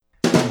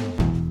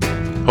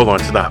Hold on,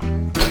 stop.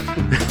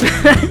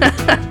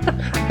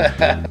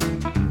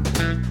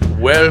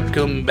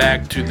 Welcome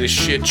back to the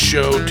Shit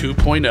Show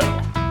 2.0.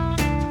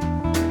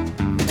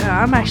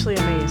 Yeah, I'm actually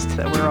amazed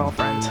that we're all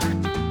friends.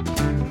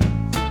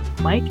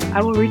 Mike,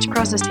 I will reach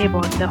across this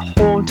table and the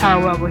whole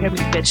entire world will hear me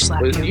bitch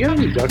slap Do you. you have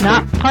any duct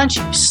Not tape? punch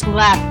you,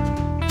 slap.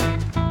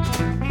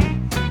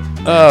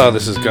 Oh,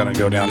 this is gonna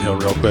go downhill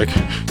real quick.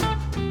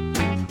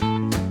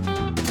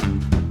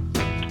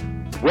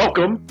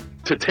 Welcome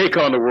to Take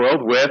on the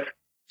World with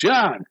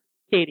John.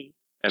 Katie.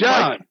 and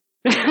John.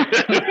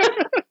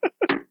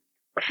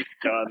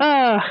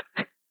 John.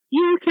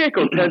 You can't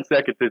go 10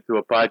 seconds into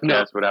a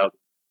podcast without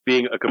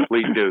being a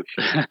complete douche.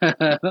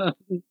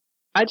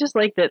 I just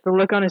like that the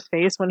look on his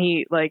face when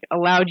he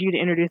allowed you to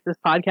introduce this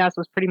podcast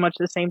was pretty much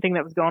the same thing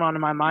that was going on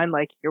in my mind.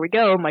 Like, here we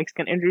go, Mike's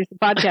gonna introduce the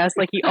podcast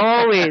like he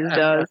always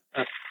does.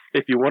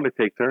 If you want to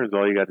take turns,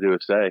 all you got to do is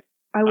say.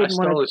 I I wouldn't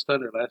stole want his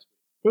thunder last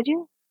to. Did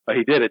you?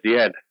 He did at the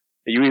end.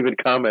 You even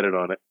commented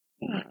on it.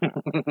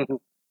 week.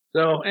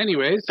 So,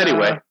 anyways.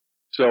 Anyway,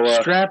 so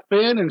strap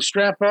in and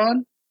strap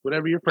on,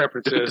 whatever your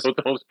preference is.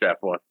 don't strap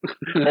on.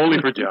 Only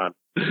for John.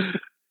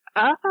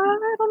 I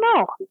don't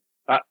know.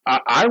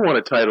 I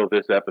want to title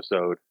this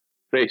episode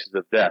 "Faces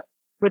of Death."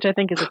 Which I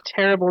think is a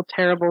terrible,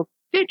 terrible.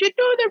 Did you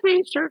do the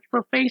research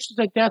for Faces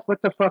of Death? What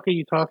the fuck are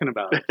you talking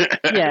about?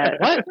 Yeah.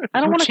 What? I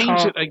don't want to change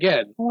call it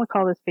again. I want to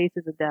call this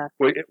Faces of Death.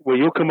 Well,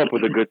 you'll come up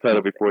with a good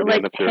title before the Like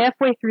end of this.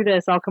 halfway through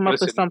this, I'll come up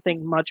with Listen.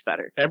 something much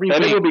better. Every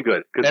And it week, will be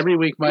good. 'Cause every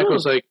week,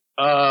 Michael's like,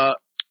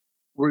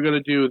 we're going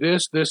to do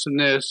this, this, and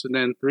this, and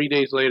then 3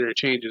 days later it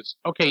changes.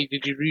 Okay,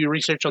 did you do your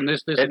research on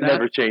this, it and that?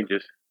 never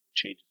changes.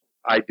 Changes.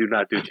 I do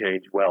not do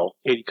change well.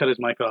 Katie cut his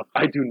mic off.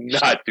 I do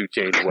not do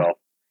change well.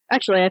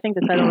 Actually, I think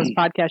the title of this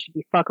podcast should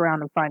be "Fuck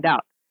Around and Find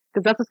Out,"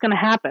 because that's what's going to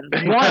happen.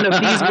 One of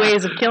these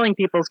ways of killing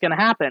people is going to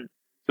happen.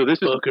 So this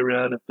is. Look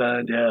around and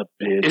find out,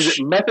 bitch. Is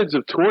it methods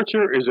of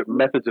torture or is it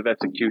methods of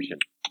execution?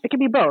 It could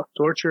be both.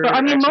 torture? But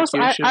I mean, I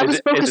execution? was Is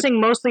it- focusing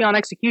mostly on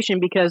execution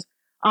because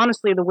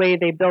honestly, the way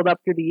they build up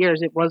through the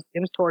years, it was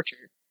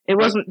torture. It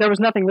wasn't. There was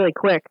nothing really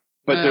quick.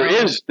 But No.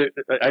 there is,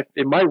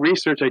 in my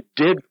research, I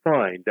did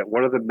find that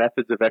one of the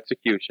methods of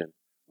execution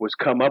was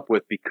come up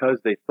with because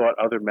they thought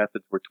other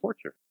methods were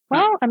torture.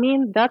 Well, I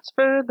mean, that's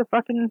for the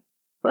fucking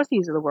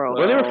pussies of the world.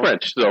 Well, they were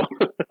French, so.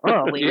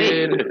 Oh,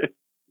 wait.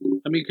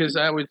 I mean, because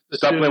I would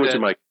Stop assume playing with that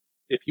your mic.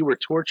 if you were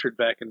tortured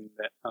back in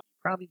that time, you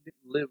probably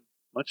didn't live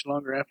much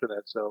longer after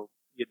that, so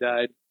you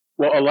died.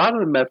 Well, a lot of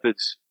the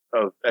methods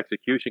of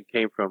execution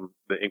came from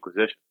the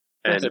Inquisition.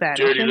 And, The Spanish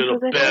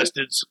Inquisition?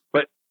 bastards.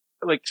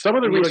 like, some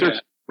of the What are you looking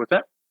research. What's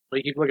that? What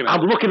you keep looking at?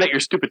 I'm looking at your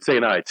stupid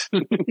St. Ides.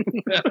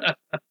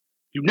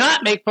 Do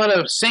not make fun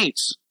of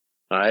saints.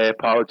 I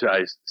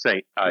apologize,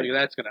 Saint Ides.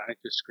 I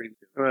just screamed.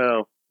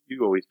 Well,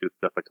 you always do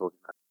stuff I told you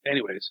not.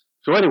 Anyways,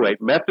 So anyway,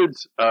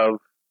 methods of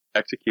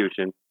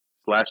execution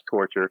 /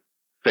 torture,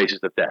 faces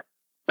of death.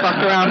 Fuck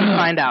around and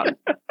find out.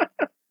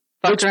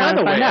 Fuck which, by around the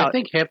and way, find I out.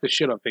 think half the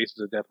shit on Faces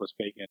of Death was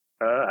fake.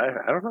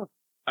 I don't know.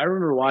 I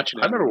remember watching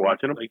it. I remember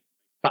watching them. Like,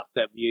 pop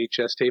that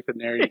VHS tape in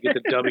there, you get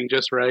the dubbing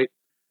just right.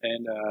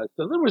 And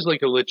so there was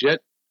like a legit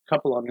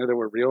couple on there that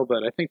were real,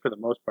 but I think for the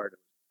most part, it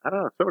was I don't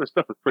know. Some of the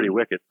stuff was pretty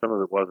wicked. Some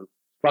of it wasn't.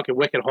 fucking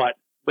wicked hot.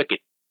 Wicked.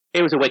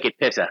 It was a wicked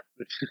pisser.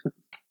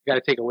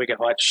 Gotta take a wicked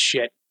hot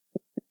shit.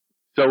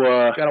 So,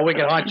 Got a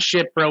wicked hot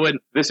shit brewing.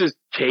 this is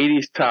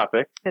Katie's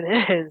topic. It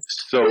is.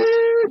 So,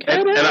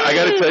 and I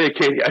got to tell you,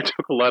 Katie, I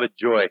took a lot of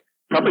joy,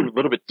 probably a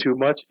little bit too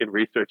much in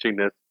researching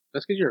this.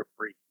 That's because you're a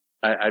freak.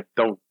 I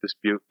don't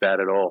dispute that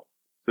at all.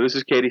 So this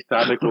is Katie's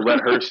topic. We'll let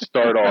her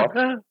start off.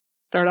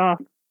 Start off.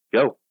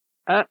 Go.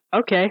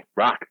 Okay.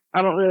 Rock.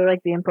 I don't really like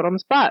the input on the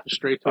spot.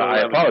 Straight to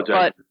I 11.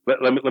 apologize. But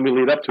let me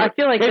lead up to I it.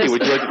 feel like Katie, this-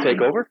 would you like to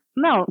take over?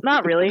 No,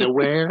 not really. The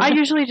where? I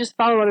usually just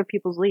follow other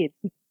people's leads.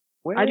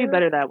 I do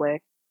better that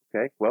way.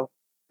 Okay, well,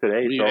 today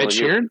Are it's you all Ed on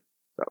you.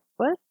 Sheeran?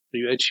 What? Are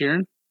you Ed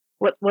Sheeran?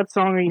 What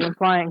song are you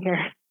implying here?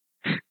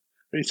 Are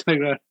you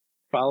saying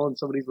following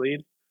somebody's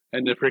lead?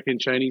 And the freaking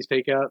Chinese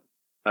takeout?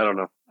 I don't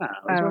know.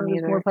 I don't it's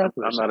either. more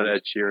popular. I'm not an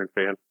Ed Sheeran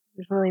fan.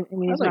 There's really, I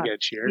mean, I he's like not, Ed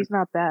Sheeran. he's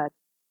not bad,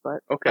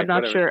 but Okay, I'm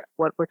not whatever. sure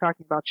what we're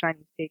talking about.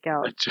 Chinese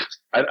takeout.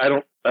 I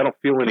don't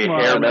feel any Come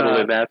hair on, metal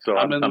in that, so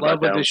I'm in not love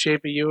with down. the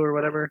shape of you or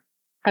whatever.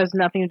 Has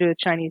nothing to do with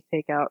Chinese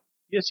takeout.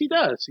 Yes, he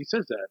does. He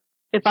says that.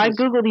 If I He's-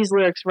 Google these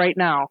lyrics right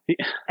now,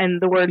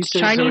 and the words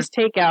says Chinese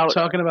takeout,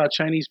 Talking about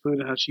Chinese food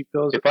and how she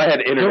fills. If I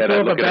had He'll internet, fill I'd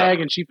up a look it bag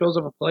up. and she fills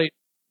up a plate.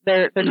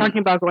 they're talking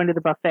about going to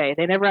the buffet.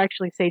 They never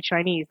actually say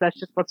Chinese. That's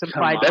just what's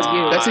implied Come to on.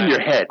 you. That's in your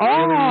head.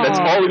 Oh. That's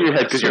all in your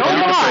head because you're No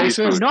thinking of more. Chinese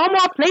food. No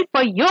more plate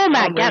for you,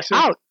 man. Get racist.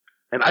 out.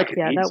 And I could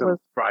Yeah, eat that some was-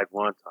 fried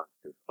wontons.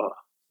 Dude. Oh.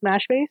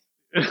 Smash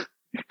face.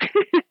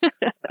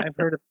 I've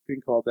heard it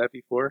being called that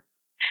before.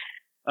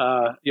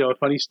 A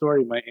funny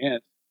story. My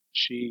aunt,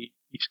 she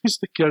used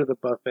to go to the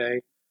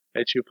buffet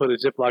and she would put a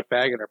Ziploc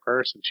bag in her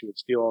purse and she would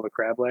steal all the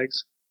crab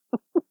legs.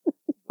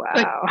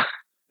 Wow.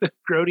 The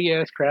grody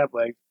ass crab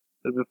legs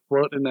that have been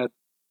floating in that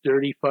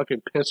dirty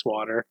fucking piss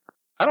water.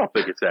 I don't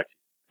think it's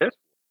actually.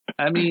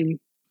 I mean,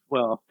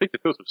 well, I think they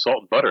threw some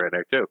salt and butter in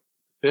there too.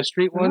 Fifth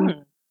Street one.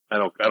 Mm. I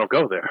don't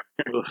go there.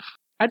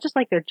 I just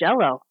like their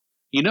Jello.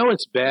 You know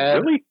it's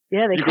bad. Really?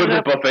 Yeah, they You go cut to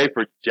it the up. buffet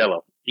for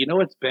Jello. You know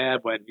it's bad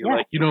when you're Yeah.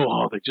 like,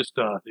 they just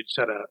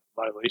had a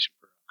violation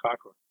for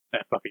cockroach.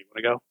 Fuck it, you want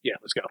to go? Yeah,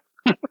 let's go.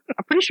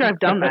 I'm pretty sure I've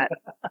done that.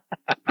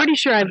 Pretty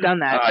sure I've done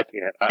that. I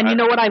can't. And you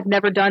know what I've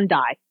never done?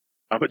 Die.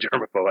 I'm a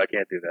germaphobe. I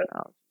can't do that.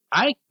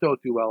 I don't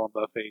do well on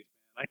buffets,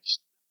 man.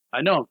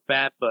 I know I'm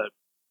fat, but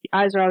The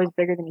eyes are always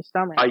bigger than your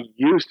stomach. I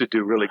used to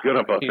do really good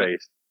on I can't.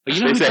 buffets. But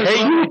you know They who say, does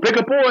 "Hey, well? you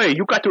bigger boy,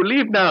 you got to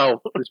leave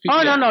now. There's people-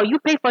 Oh, no, you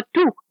pay for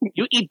two.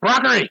 You eat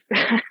broccoli.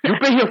 You've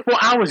been here 4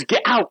 hours.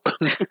 Get out."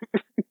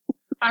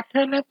 I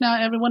can live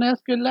now. Everyone else,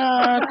 good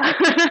luck.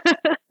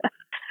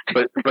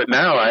 But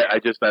now I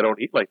don't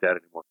eat like that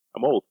anymore.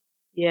 I'm old.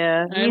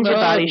 Yeah, it means your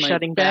body's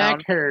shutting down.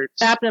 Back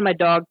hurts. It happened to my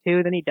dog,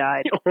 too. Then he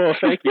died. Oh,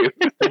 thank you.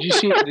 Did you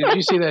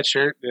see that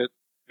shirt? That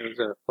it was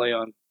a play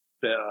on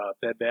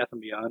Bed Bath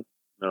and Beyond.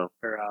 No.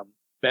 Or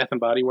Bath and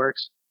Body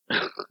Works.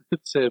 It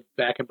said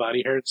back and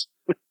body hurts.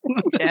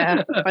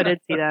 Yeah, I did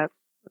see that.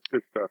 That's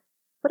good stuff.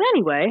 But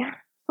anyway,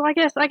 so I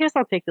guess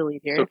I'll take the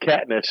lead here. So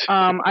Katniss.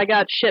 I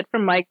got shit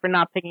from Mike for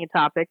not picking a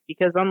topic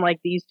because unlike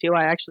these two,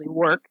 I actually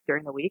work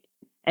during the week.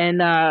 And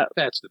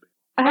That's the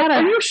big.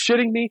 Are you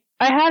shitting me?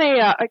 I had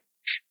a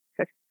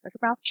shut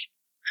your mouth.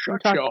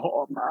 Shut talk-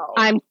 your mouth.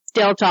 I'm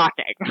still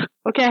talking.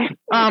 Okay.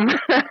 And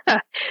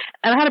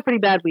I had a pretty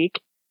bad week.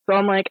 So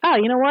I'm like, oh,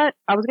 you know what?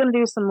 I was gonna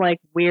do some like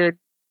weird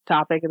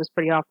topic. It was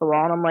pretty off the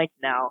wall, and I'm like,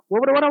 no.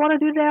 What I want to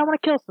do today? I want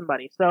to kill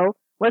somebody. So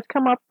let's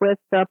come up with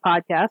a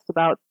podcast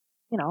about,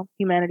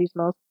 humanity's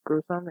most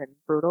gruesome and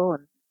brutal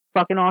and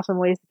fucking awesome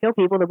ways to kill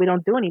people that we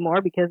don't do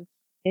anymore because it's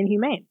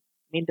inhumane.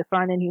 I mean,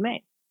 define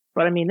inhumane.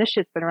 But I mean, this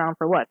shit's been around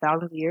for what,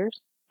 thousands of years?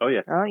 Oh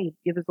yeah. Oh,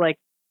 it was like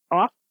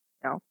off.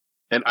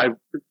 And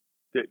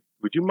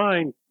would you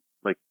mind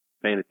like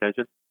paying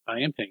attention? I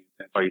am paying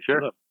attention. Are you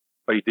sure? Look,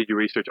 Or you did your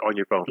research on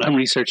your phone? I'm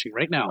researching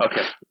right now.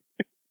 Okay.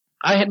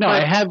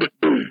 I have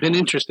been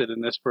interested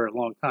in this for a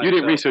long time. You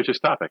didn't so research this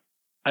topic.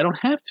 I don't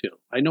have to.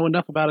 I know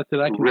enough about it that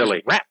I can Really?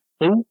 just rap.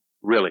 Oh,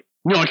 Really?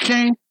 you know what I'm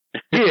saying?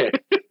 Here,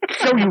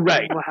 show you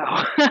right.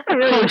 Wow. I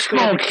really wish we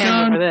had the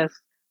camera for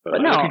this.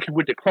 But no. Look at you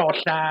with the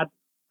cross side.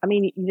 I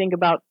mean, you think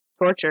about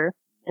torture,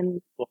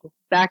 and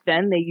back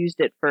then they used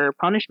it for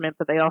punishment,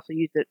 but they also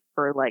used it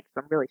for like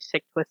some really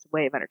sick, twisted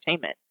way of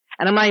entertainment.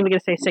 And I'm not even gonna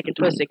say sick and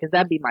twisted because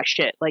that'd be my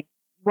shit. Like,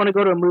 want to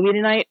go to a movie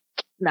tonight?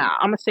 Nah,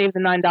 I'm gonna save the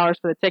 $9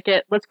 for the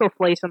ticket. Let's go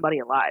flay somebody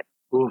alive.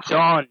 Oof.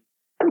 Done.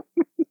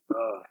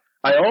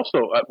 I also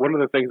one of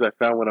the things I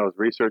found when I was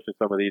researching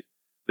some of these,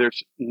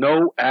 there's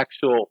no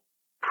actual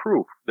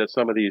proof that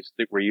some of these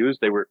that were used.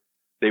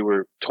 They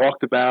were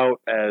talked about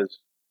as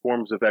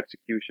forms of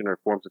execution or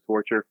forms of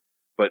torture,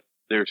 but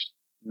there's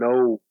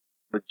no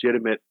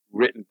legitimate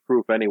written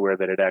proof anywhere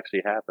that it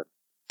actually happened.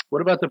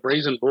 What about the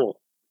Brazen Bull?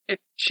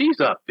 She's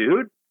up,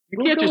 dude. You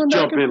We're can't just going back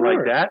jump and in like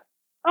forth. that.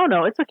 Oh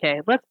no, it's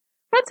okay. Let's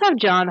have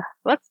John.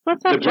 Let's have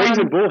The John.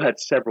 Brazen Bull had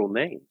several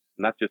names,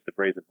 not just the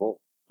Brazen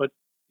Bull.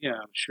 Yeah,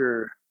 I'm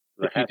sure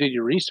The if you did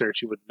your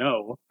research, you would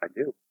know I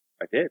did.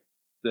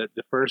 that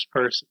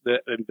the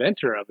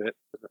inventor of it,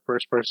 was the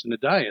first person to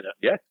die in it.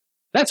 Yeah.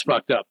 That's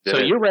fucked up. It So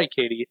is. you're right,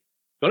 Katie.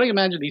 Don't you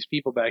imagine these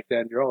people back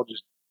then? You're all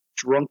just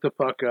drunk the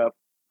fuck up,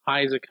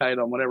 high as a kite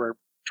on whatever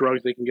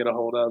drugs they can get a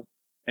hold of,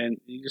 and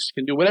you just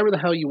can do whatever the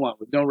hell you want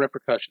with no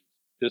repercussions.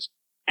 Just,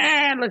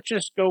 let's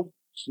just go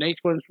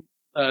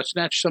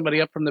snatch somebody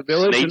up from the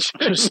village.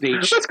 And,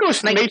 snatch. Let's go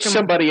snatch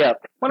somebody up.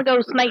 Want to go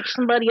snatch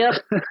somebody up?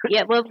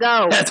 Yeah, let's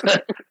go.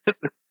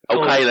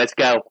 Okay, let's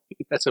go.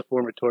 That's a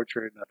form of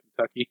torture in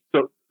Kentucky.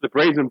 So the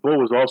Brazen Bull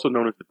was also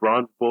known as the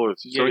Bronze Bull or Yeah,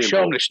 Sicilian show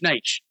Bull. them the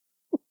snatch.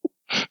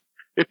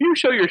 If you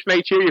show your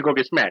snake here, you're going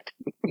to get smacked.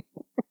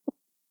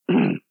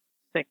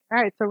 Sick.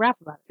 All right, so rap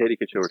about it. Katie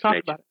can show her Let's talk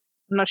snake. about it.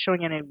 I'm not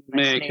showing any of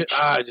my Man, snake.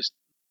 I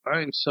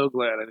am so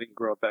glad I didn't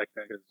grow up back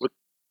then. 'Cause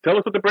Tell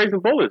us what the Brazen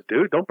Bull is,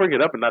 dude. Don't bring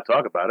it up and not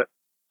talk about it.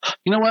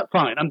 you know what?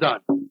 Fine, I'm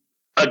done.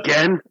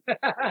 Again?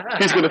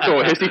 He's going to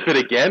throw a hissy fit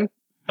again?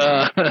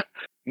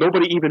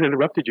 Nobody even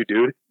interrupted you,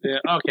 dude. Yeah,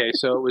 okay,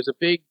 so it was a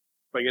big,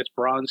 I guess,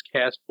 bronze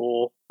cast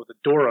bowl with a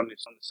door on the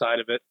side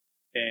of it,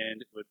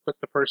 and it would put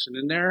the person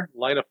in there,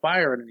 light a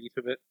fire underneath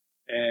of it,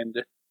 and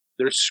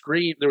there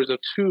was a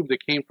tube that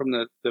came from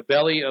the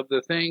belly of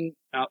the thing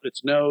out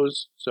its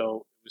nose,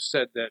 so it was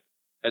said that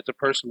as the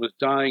person was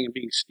dying and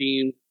being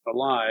steamed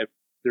alive,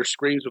 their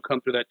screams would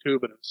come through that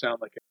tube and it would sound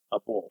like a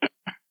bull.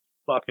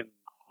 Fucking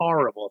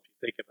horrible if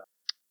you think about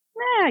it.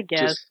 Yeah, I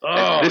guess.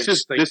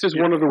 This is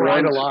one of the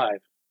right ones. alive.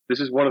 This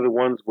is one of the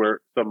ones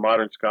where some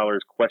modern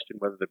scholars question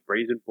whether the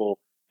Brazen Bull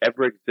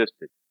ever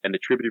existed and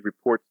attributed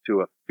reports to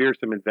a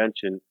fearsome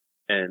invention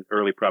and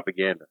early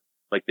propaganda.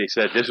 Like they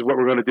said, this is what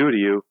we're going to do to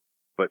you,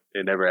 but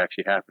it never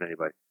actually happened to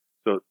anybody.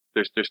 So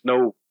there's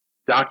no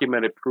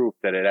documented proof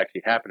that it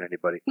actually happened to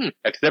anybody,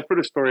 except for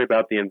the story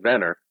about the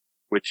inventor,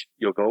 which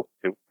you'll go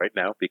to right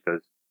now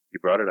because you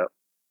brought it up.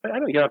 I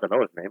don't have to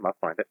know his name. I'll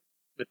find it.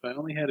 If I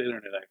only had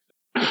internet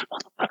access.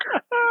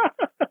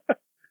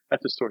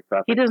 That's a sore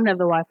topic. He doesn't have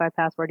the Wi-Fi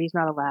password. He's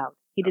not allowed.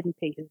 He didn't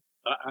pay his.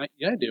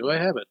 Yeah, I do. I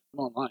have it. I'm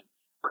online.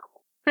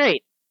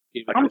 Great.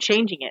 gave it. I'm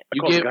changing it. I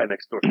called the guy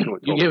next door too. And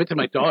You told gave him. it to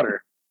my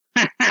daughter.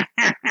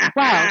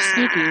 Wow,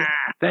 sneaky.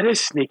 That is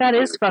sneaky. That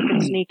is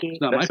fucking sneaky.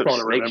 It's not That's my some fault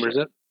it snake remembers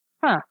shit. it.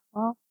 Huh.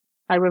 Well,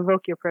 I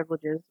revoke your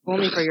privileges.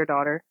 Only for your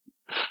daughter.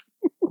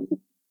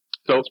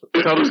 So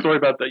tell the story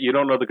about that. You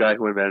don't know the guy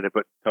who invented it,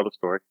 but tell the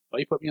story. Why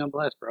you put me on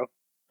blast, bro?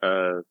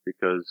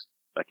 Because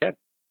I can.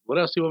 What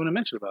else do you want me to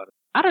mention about it?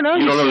 I don't know.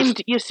 You don't know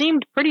You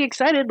seemed pretty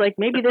excited. Like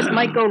maybe this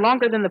might go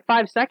longer than the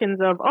 5 seconds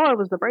of it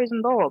was the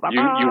Brazen Bull.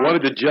 You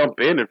wanted to jump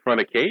in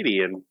front of Katie,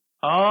 and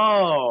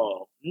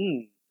Oh,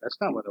 that's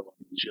not what I want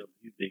to jump,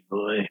 you big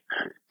boy.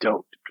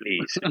 don't,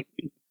 please.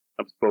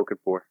 I'm spoken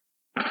for.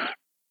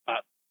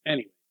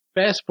 Anyway,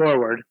 fast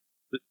forward.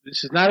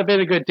 This has not been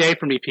a good day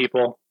for me,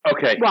 people.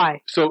 Okay. Why?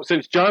 So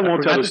since John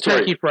won't tell Forgot the the story,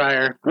 turkey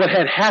fryer. what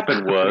had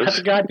happened Got was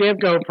the goddamn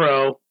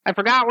GoPro. I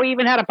forgot we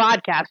even had a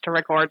podcast to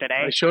record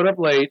today. I showed up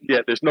late.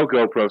 there's no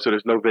GoPro, so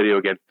there's no video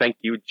again. Thank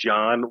you,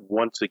 John,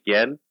 once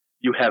again.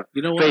 You have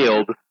You know what?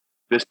 failed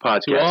this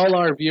podcast. To all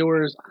our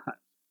viewers,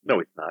 No,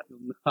 he's not.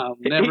 I'll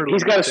never.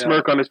 He's got a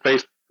smirk on his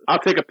face. I'll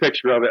take a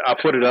picture of it. I'll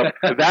put it up.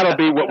 That'll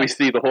be what we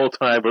see the whole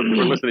time we're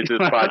listening to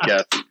this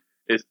podcast.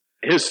 Is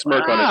his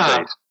smirk on his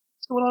face.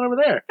 What's going on over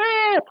there?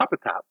 Pop the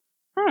top.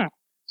 Hmm.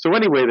 So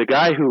anyway, the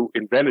guy who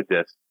invented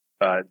this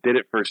did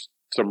it for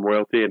some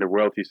royalty, and the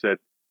royalty said,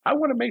 "I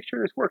want to make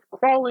sure this works.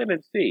 Crawl in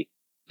and see."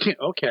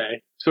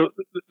 Okay. So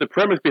the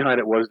premise behind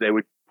it was they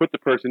would put the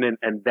person in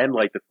and then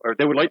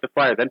they would light the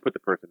fire, then put the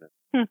person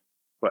in.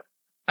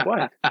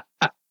 What?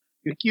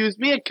 You accused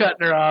me of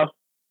cutting her off.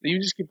 You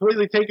just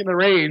completely taken the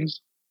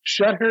reins,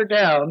 shut her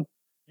down.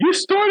 You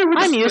started with.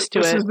 I'm used to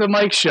This it. is the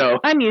Mike show.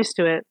 I'm used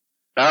to it.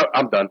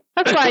 I'm done.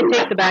 That's why I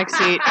take the back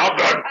seat. I'm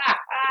done.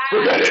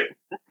 Forget it.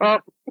 Oh,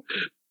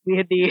 we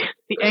had the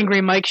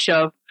angry Mike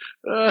shove.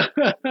 That's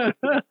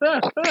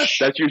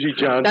usually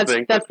John's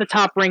thing. That's the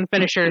top ring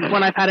finisher.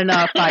 When I've had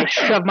enough, I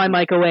shove my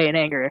mic away in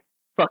anger.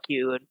 Fuck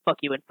you and fuck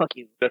you and fuck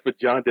you. That's what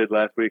John did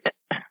last week.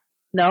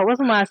 No, it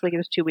wasn't last week. It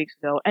was 2 weeks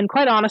ago. And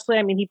quite honestly,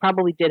 I mean, he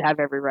probably did have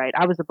every right.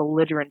 I was a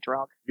belligerent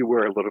drunk. You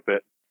were a little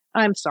bit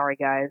I'm sorry,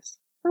 guys.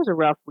 It was a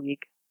rough week.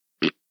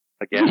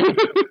 again.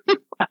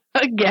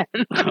 Again.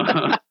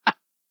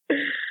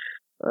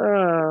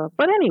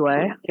 But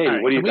anyway, Katie, All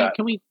right, what do you got?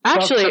 Can we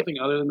Actually- talk something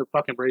other than the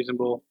fucking Brazen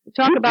Bull?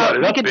 talk You about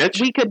brought it up,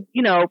 bitch. we could,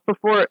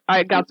 before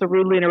I got so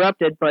rudely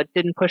interrupted, but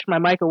didn't push my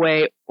mic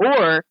away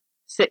or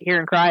sit here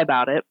and cry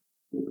about it.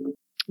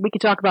 We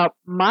could talk about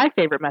my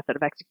favorite method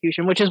of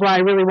execution, which is why I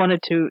really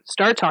wanted to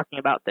start talking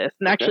about this.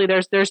 And actually, there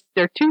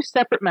are two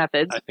separate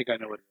methods, I think I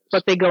know what it is.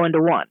 but they go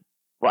into one.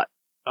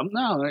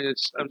 No,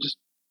 I'm just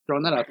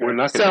throwing that out there. We're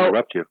not going to So-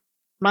 interrupt you.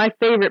 My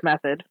favorite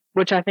method,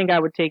 which I think I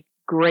would take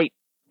great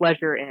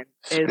pleasure in,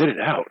 is Spit it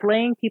out.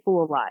 flaying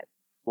people alive.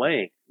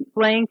 Playing.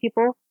 Flaying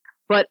people,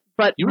 but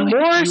You really,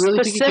 more you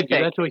really specific. think you could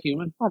do that to a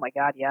human? Oh my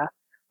god, yeah.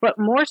 But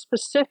more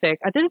specific,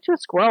 I did it to a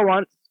squirrel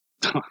once.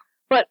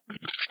 But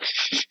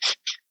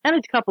and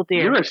a couple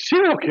deer. You're a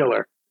serial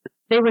killer.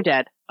 They were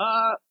dead.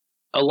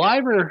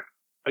 Alive or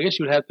I guess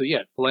you would have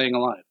to, flaying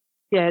alive.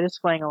 Yeah, it is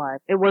flaying alive.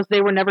 They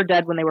were never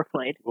dead when they were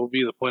flayed. What would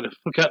be the point of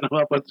cutting them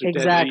up once they're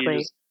Exactly.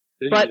 dead?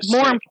 But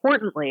more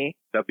importantly,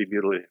 That'd be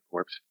mutilated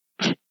corpse.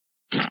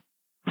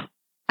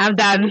 I'm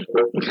done.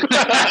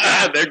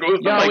 There goes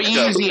the Yo, mic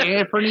show. easy,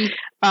 Anthony.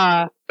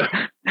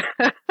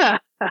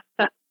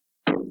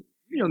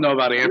 You don't know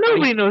about Anthony.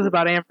 Nobody knows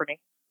about Anthony.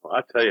 Well,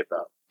 I'll tell you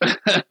about.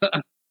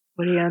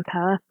 What are you gonna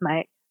tell us,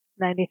 Mike?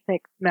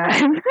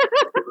 96.9.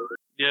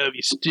 Yeah, if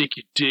you stick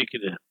your dick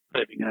in a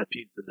piping hot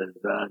piece of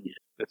lasagna.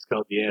 That's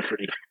called the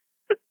Anthony.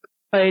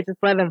 Oh, you just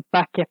let him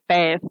fuck your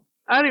face.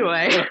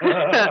 Anyway,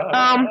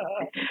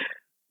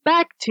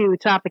 back to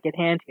topic at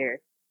hand here.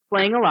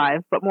 Flaying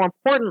alive, but more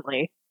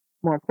importantly,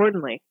 go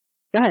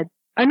ahead.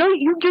 I know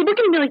you're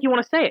looking at me like you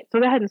want to say it, so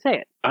go ahead and say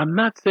it. I'm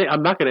not going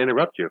to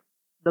interrupt you.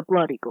 The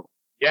blood eagle.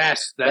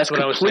 Yes, that's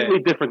what I was saying.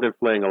 completely different than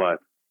playing alive.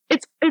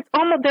 It's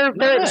almost they're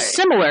Nice.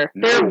 similar.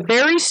 No. They're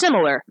very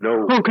similar.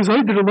 No. Oh, because I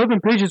did 11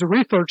 pages of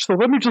research, so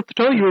let me just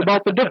tell you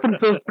about the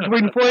differences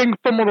between flaying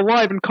someone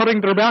alive and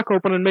cutting their back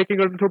open and making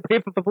it into a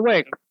piece of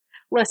wing.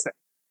 Listen,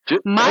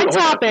 my Hold on,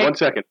 topic. 1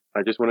 second.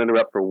 I just want to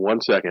interrupt for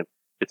 1 second.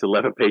 It's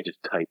 11 pages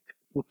typed,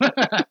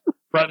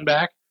 Front and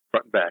back.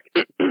 front and back.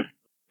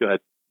 Go ahead.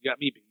 You got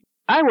me beat.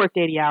 I worked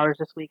 80 hours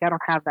this week. I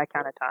don't have that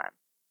kind of time.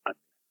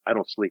 I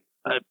don't sleep.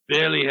 I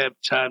barely have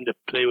time to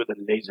play with a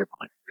laser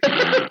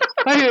pointer.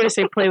 I hear you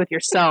say play with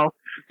yourself.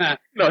 No,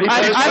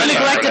 I've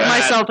neglected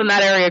myself in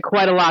that area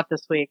quite a lot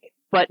this week.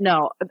 But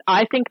no,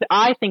 I think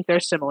they're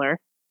similar.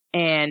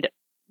 And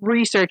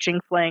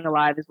researching flaying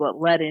alive is what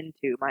led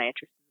into my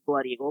interest in the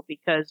Blood Eagle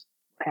because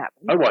what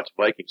happened. I watch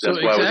Vikings. So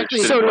That's why I was exactly-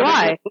 interested So in do Blood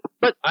I. Eagle.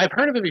 But I've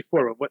heard of it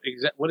before, but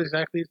what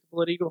exactly is the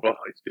Blood Eagle? Oh,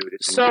 it's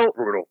So-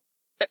 brutal.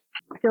 I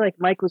feel like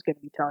Mike was going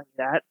to be telling you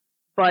that.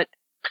 But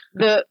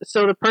the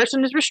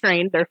person is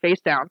restrained, they're face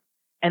down,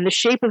 and the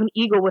shape of an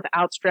eagle with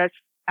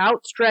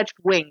outstretched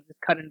wings is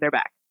cut into their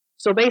back.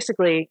 So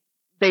basically,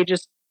 they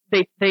just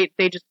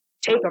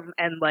take them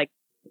and like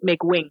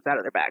make wings out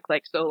of their back.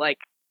 Like so, like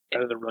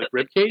Out of the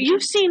rib cage?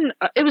 you've seen.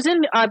 It was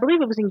in. I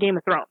believe it was in Game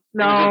of Thrones. It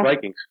was in No,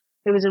 Vikings.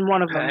 It was in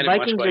one of I them. didn't watch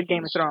Vikings or Game of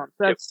Vikings. Thrones.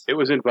 That's It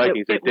was in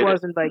Vikings. It they did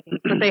was in Vikings,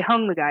 but they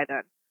hung the guy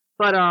then.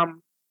 But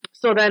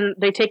so then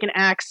they take an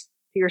axe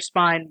to your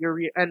spine,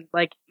 and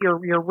like your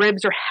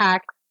ribs are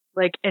hacked.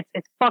 Like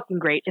it's fucking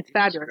great. It's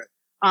fabulous.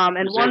 And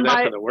Reserve one that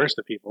by for the worst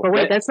of people. but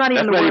wait, that's not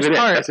even the not worst even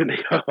part.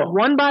 That's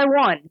One by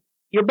one,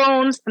 your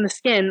bones and the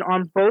skin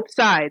on both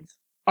sides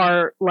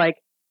are like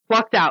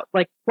plucked out,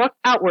 like plucked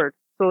outward,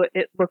 so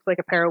it looks like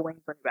a pair of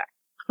wings on your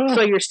back.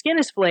 So your skin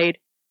is flayed,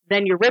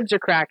 then your ribs are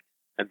cracked,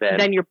 and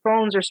then your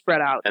bones are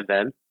spread out. And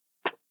then?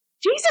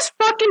 Jesus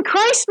fucking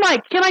Christ,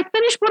 Mike! Can I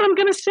finish what I'm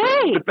gonna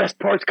say? The best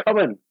part's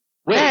coming.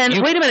 Wait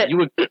a minute. You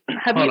would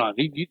Have hold you- on.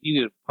 You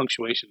need a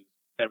punctuation.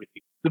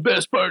 Everything. The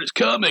best part is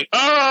coming.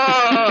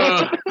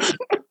 Ah!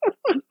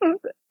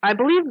 I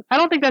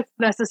don't think that's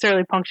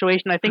necessarily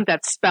punctuation. I think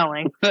that's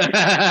spelling.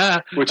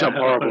 Which I'm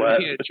horrible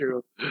at. Yeah,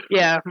 true.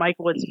 Yeah, Mike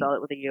would spell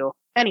it with a U.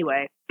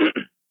 Anyway,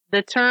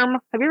 the term,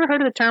 have you ever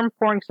heard of the term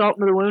pouring salt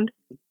into the wound?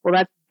 Well,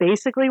 that's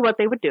basically what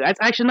they would do. That's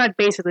actually not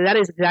basically, that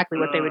is exactly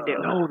what they would do.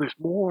 No, there's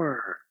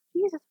more.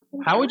 Jesus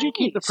How would you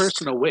keep the Christ.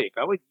 person awake?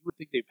 You would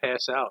think they'd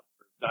pass out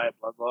or die of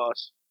blood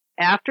loss.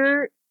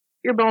 After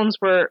your bones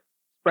were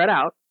spread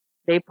out,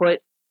 they put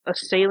a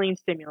saline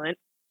stimulant,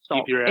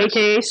 salt, Keep your ass-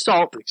 aka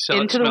salt, Like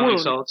into the smelling wound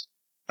salts.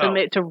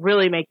 to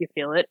really make you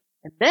feel it.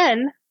 And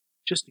then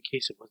Just in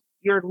case it was.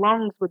 your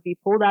lungs would be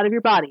pulled out of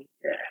your body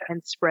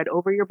and spread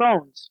over your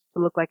bones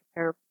to look like a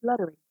pair of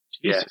fluttering.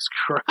 Jesus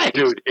Christ.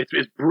 Dude, it's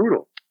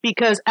brutal.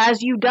 Because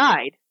as you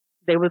died,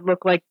 they would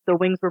look like the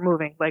wings were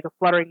moving, like a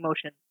fluttering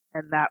motion,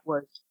 and that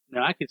was.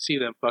 Now I could see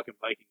them fucking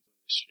Vikings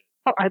in this shit.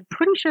 Oh, I'm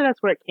pretty sure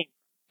that's where it came from.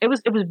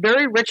 It was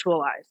very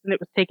ritualized, and it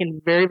was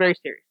taken very, very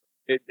seriously.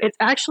 It's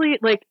actually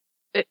like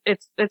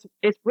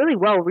it's really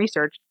well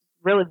researched.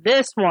 Really,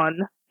 this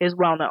one is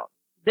well known.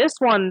 This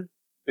one,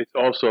 It's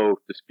also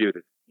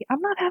disputed. I'm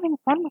not having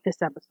fun with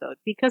this episode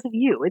because of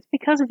you. It's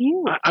because of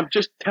you, I'm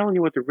just telling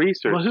you what the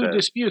research Well, who says.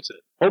 disputes it?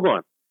 Hold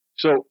on.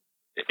 So,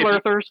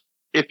 flirters.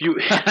 if you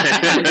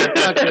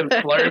Fucking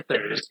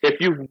flirters.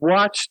 if you've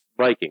watched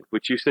Vikings,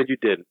 which you said you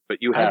didn't, but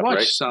you I have, watched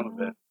right? some of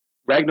it.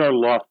 Ragnar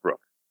Lothbrok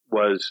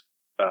was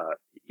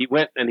he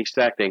went and he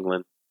sacked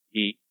England.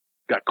 He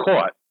got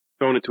caught,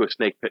 thrown into a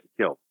snake pit, and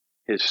killed.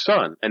 His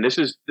son, and this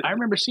is I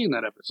remember seeing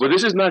that episode. well,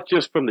 this is not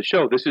just from the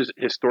show. This is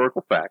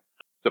historical fact,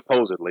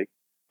 supposedly.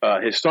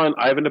 His son,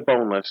 Ivan the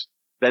Boneless,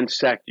 then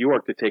sacked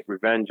York to take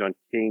revenge on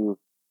King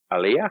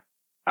Aela,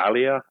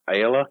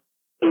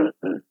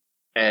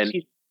 and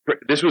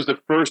this was the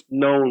first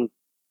known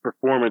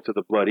performance of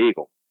the Blood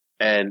Eagle.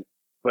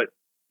 But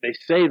they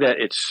say that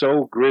it's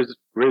so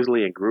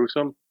grisly and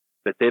gruesome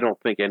that they don't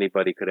think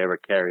anybody could ever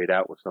carry it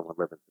out with someone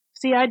living.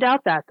 See, I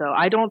doubt that though.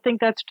 I don't think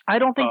that's I'm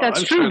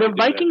true. sure they The do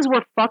Vikings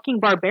were fucking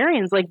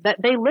barbarians. Like that,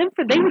 they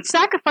would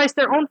sacrifice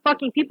their own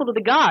fucking people to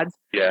the gods.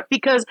 Yeah.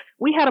 Because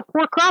we had a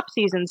poor crop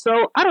season. So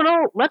I don't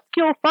know. Let's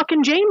kill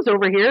fucking James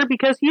over here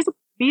because he's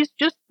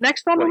just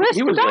next on the list he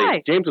to was die.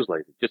 lazy. James was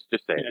lazy. Just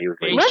saying, he was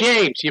Hey, lazy.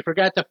 James, you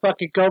forgot the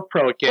fucking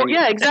GoPro again. Well,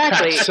 yeah,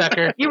 exactly.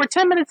 Sucker. You were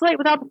 10 minutes late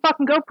without the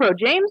fucking GoPro,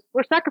 James.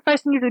 We're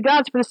sacrificing you to the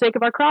gods for the sake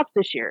of our crops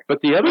this year.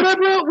 But the other, I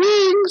brought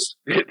wings.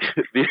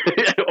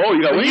 oh,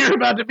 you got wings? You're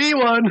about to be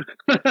one.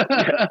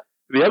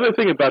 The other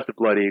thing about the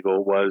Blood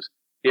Eagle was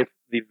if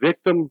the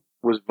victim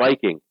was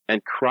Viking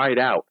and cried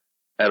out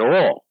at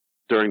all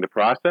during the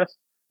process,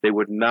 they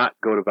would not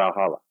go to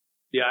Valhalla.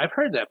 Yeah, I've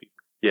heard that before.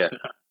 Yeah.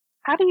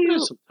 How do you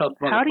There's some tough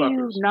how do you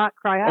motherfuckers. not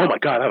cry out? Oh my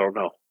God, I don't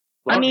know.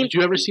 Well, I mean- did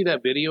you ever see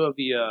that video of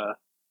the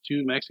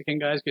two Mexican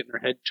guys getting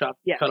their head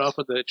Yes. cut off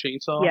with a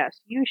chainsaw? Yes,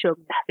 you showed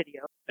me that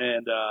video.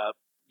 And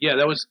yeah,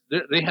 that was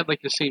they had like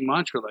the same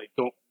mantra, like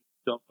don't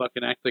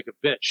fucking act like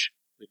a bitch,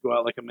 like go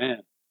out like a man.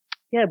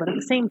 Yeah, but at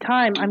the same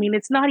time, I mean,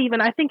 it's not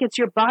even, I think it's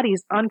your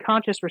body's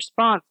unconscious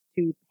response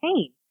to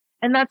pain.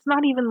 And that's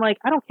not even like,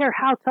 I don't care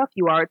how tough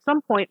you are. At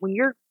some point, when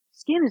your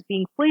skin is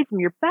being flayed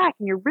from your back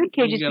and your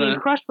ribcage is being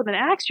crushed with an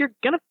axe, you're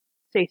gonna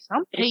say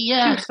something.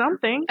 Hey, Do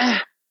something.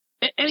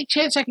 Any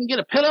chance I can get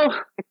a pillow?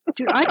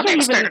 Dude, I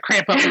can't Starting even. to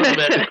cramp up a little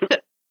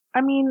bit.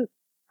 I mean,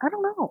 I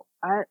don't know.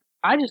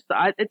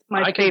 It's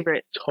my I can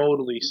favorite.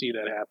 Totally see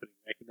that happening,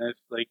 Nick. And that's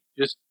like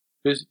just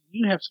because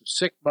you have some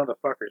sick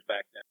motherfuckers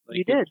back then. Like,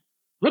 You did.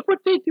 Look what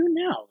they do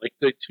now. Like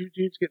the two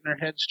dudes getting their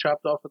heads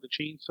chopped off with a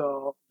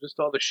chainsaw,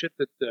 just all the shit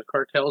that the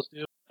cartels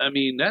do. I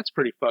mean, that's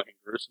pretty fucking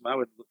gruesome. I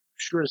would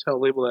sure as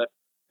hell label that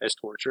as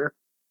torture.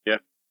 Yeah.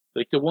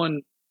 Like the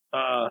one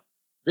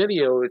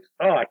video,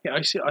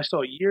 I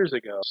saw years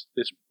ago.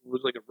 This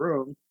was like a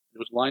room. It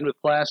was lined with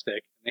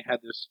plastic, and they had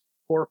this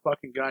poor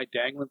fucking guy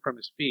dangling from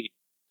his feet,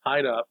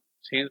 tied up.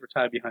 His hands were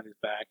tied behind his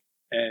back,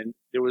 and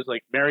there was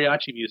like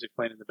mariachi music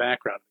playing in the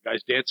background. The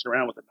guy's dancing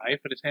around with a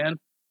knife in his hand,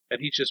 and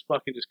he's just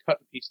fucking just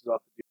cutting pieces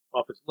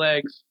off his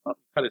legs,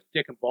 cut his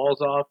dick and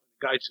balls off.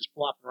 The guy's just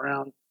flopping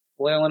around,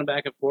 flailing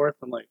back and forth.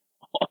 I'm like,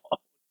 oh.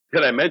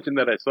 Did I mention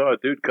that I saw a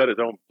dude cut his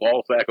own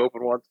ball sack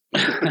open once?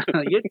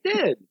 You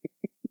did.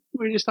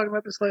 We were just talking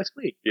about this last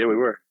week. Yeah, we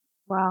were.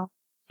 Wow.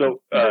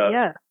 So, But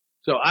yeah.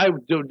 So I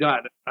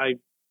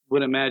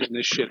would imagine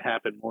this shit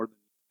happened more than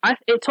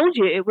It told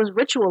you it was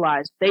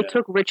ritualized. They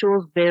took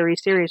rituals very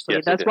seriously.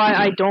 Yes, That's why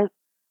I don't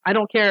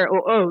care.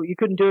 Oh, you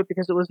couldn't do it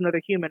because it was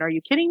another human. Are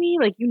you kidding me?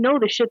 Like, you know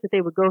the shit that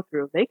they would go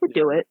through. They could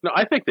do it. No,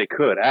 I think they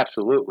could,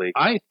 absolutely.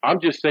 I'm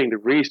just saying the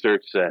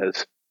research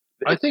says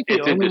I think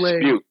it's in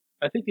dispute.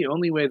 I think the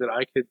only way that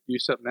I could do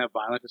something that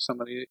violent to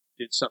somebody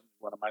did something to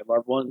one of my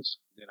loved ones,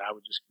 then I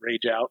would just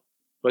rage out.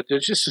 But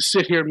just to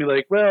sit here and be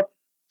like, well,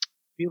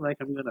 I feel like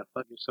I'm gonna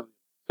fuck you something.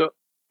 So,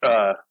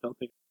 Don't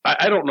think.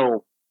 I don't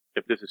know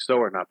if this is so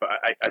or not, but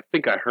I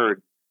think I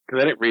heard,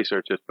 because I didn't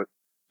research this, but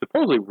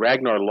supposedly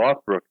Ragnar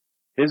Lothbrok,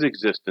 his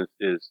existence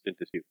is in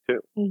dispute too.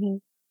 Mm-hmm.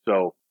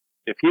 So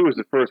if he was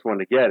the first one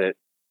to get it,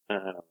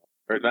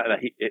 or not,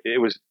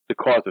 it was the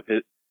cause of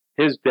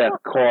his death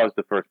caused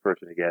the first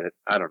person to get it.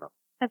 I don't know.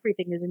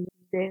 Everything is in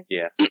these days.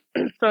 Yeah.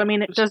 So, I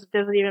mean, it doesn't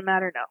even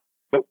matter now.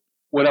 But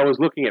when I was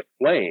looking at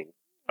playing,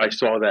 I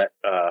saw that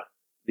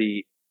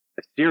the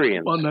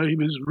Assyrians. My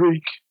name is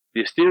Reek.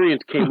 The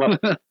Assyrians came up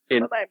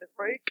in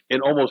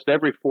almost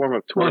every form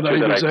of torture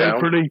that I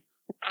found. Anthony.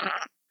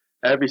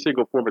 Every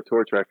single form of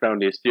torture I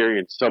found, the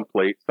Assyrians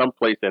someplace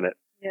in it.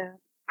 Yeah.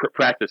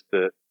 Practiced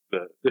the Who,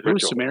 ritual.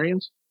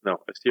 Sumerians? No,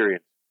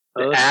 Assyrians.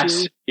 The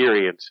Assyrians?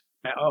 Assyrians.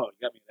 Oh,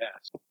 you got me an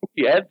ass.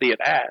 You had the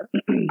ass.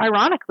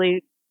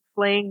 Ironically,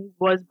 flaying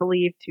was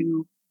believed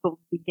to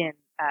begin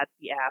at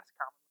the ass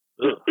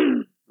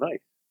common. Nice.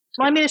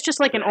 Well, I mean, it's just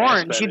like an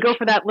orange. You go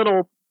for that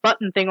little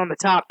button thing on the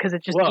top because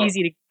it's just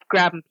easy to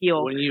grab and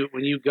peel. When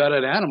you gut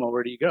an animal,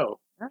 where do you go?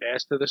 Huh?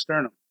 Ass to the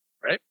sternum,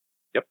 right?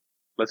 Yep.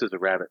 Unless it's a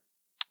rabbit.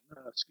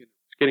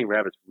 Skinning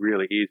rabbit's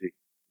really easy.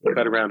 You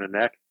cut around the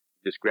neck,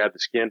 just grab the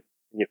skin,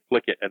 and you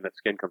flick it, and the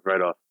skin comes right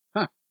off.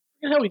 Huh.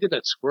 Look at how we did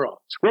that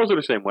squirrel. Squirrels are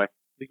the same way.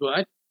 They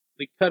cut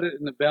it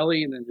in the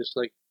belly, and then just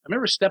like, I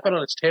remember stepping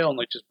on its tail and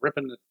like just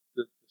ripping the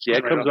skin. Yeah,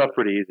 it comes off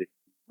pretty easy.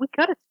 We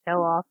cut its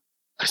tail off.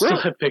 I still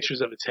have pictures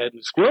of its head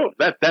and Squirrel,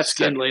 that's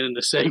skin sick. laying in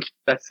the sink.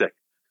 That's sick.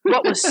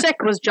 What was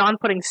sick was John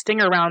putting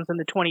stinger rounds in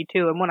the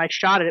 22, and when I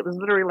shot it, it was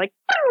literally like,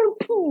 poof,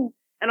 poof,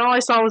 and all I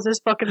saw was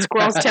this fucking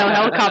squirrel's tail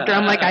helicopter.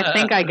 I'm like, I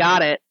think I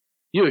got it.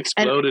 You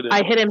exploded it.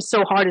 I hit him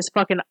so hard his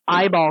fucking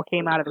eyeball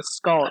came out of his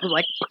skull. It was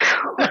like,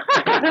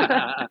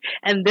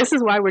 and this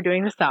is why we're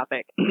doing this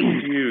topic.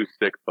 You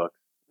sick fuck.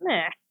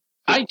 Nah.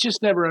 I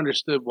just never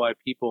understood why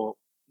people.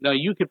 Now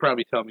you could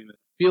probably tell me that.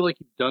 Feel like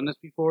you've done this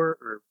before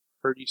or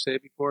heard you say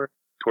it before?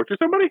 Torture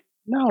somebody?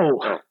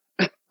 No.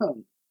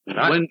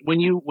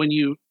 when you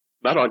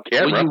Not on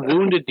camera. when you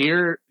wound a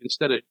deer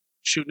instead of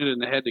shooting it in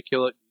the head to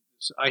kill it,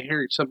 I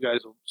hear some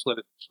guys will slit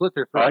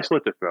their Oh, throat. I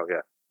slit the throat,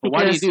 yeah. But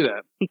why do you do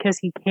that? Because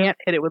he can't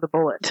hit it with a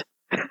bullet.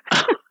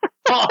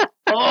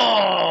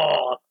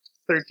 Oh,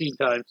 13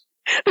 times.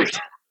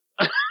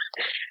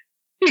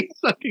 He's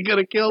fucking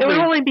gonna kill It would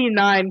me. only be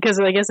 9 because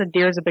I guess a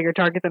deer is a bigger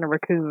target than a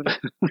raccoon.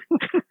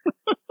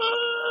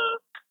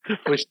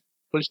 Push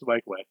the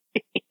mic away.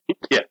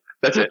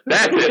 That's it.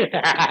 That's it.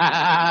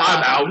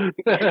 I'm out.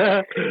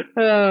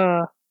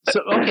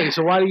 So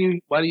why do you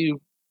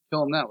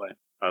kill him that way?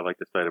 I like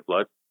the sight of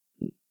blood.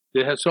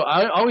 So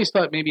I always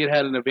thought maybe it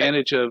had an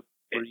advantage of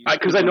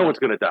Because I know it's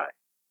going to die.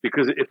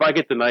 Because if I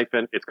get the knife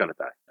in, it's going to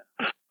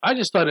die. I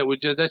just thought it would.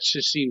 That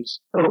just seems.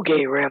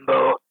 Okay,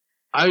 Rambo.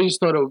 I just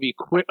thought it would be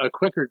a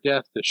quicker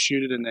death to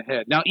shoot it in the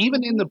head. Now,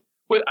 even in the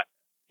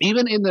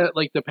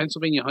like the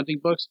Pennsylvania hunting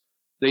books,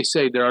 they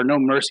say there are no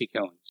mercy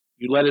killings.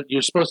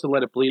 You're supposed to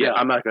let it bleed out.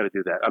 I'm not going to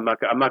do that. I'm not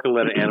going to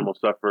let an animal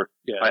suffer.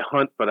 Yeah. I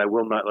hunt, but I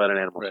will not let an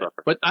animal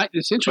suffer. But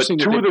it's But interesting.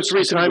 two of the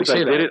 3 times I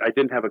did it, I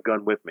didn't have a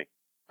gun with me.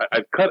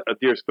 I've cut a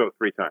deer's throat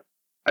 3 times.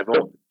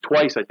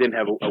 Twice I didn't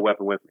have a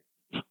weapon with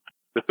me.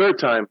 The 3rd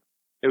time,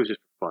 it was just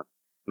for fun.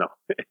 No,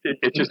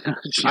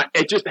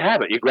 it just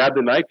habit. You grab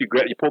the knife, you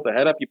pull the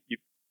head up.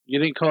 You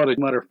didn't call it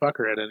a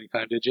motherfucker at any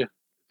time, did you?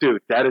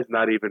 Dude, that is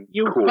not even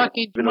cool.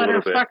 Fucking Even a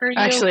little bit. motherfucker! You.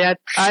 Actually, I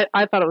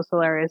thought it was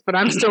hilarious, but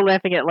I'm still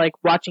laughing at like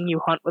watching you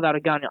hunt without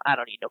a gun. I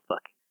don't need no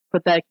fucking.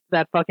 Put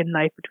that fucking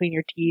knife between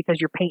your teeth as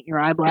you're painting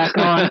your eye black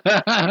on.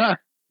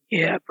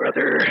 Yeah,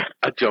 brother.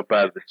 I jump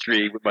out of the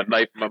tree with my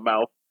knife in my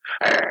mouth.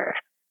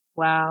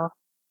 Wow.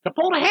 To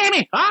pull the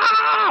hammy!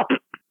 Ah!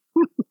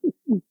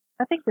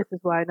 I think this is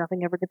why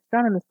nothing ever gets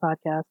done in this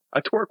podcast. I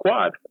tore a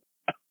quad.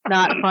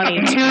 Not funny.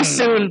 Too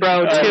soon,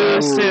 bro.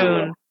 Too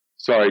soon.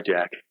 Sorry,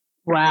 Jack.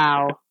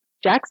 Wow.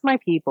 Jack's my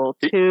people.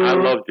 Too I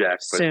love Jack.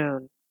 But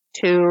soon.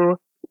 Too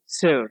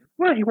soon.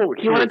 well, he won't.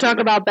 You want to talk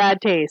about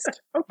bad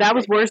taste? That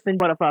was worse than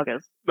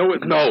motherfuckers. No,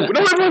 it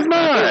was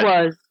not. It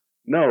was.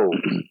 No.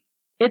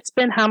 It's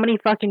been how many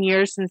fucking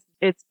years since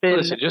it's been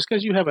Listen, just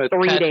because you have a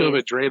 3 tattoo of a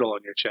days. dreidel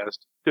on your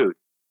chest.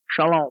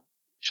 Shalom.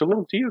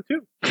 Shalom to you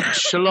too.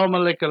 Shalom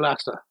alaikum.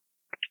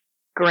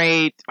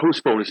 Great. Whose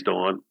phone is still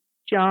on?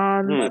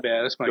 John. My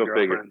bad, that's my Go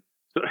girlfriend.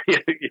 So,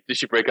 did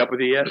she break up with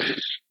you yet?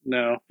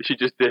 No. She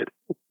just did.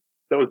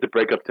 That was the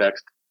breakup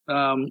text.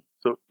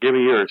 So give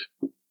me yours.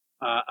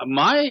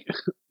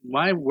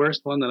 My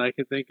worst one that I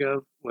could think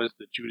of was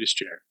the Judas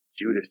chair.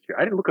 Judas chair.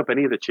 I didn't look up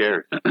any of the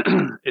chairs.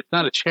 It's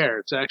not a chair.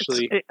 It's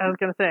actually I was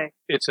going to say.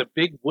 it's a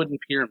big wooden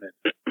pyramid.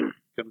 Comes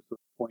to the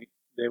point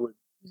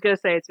was gonna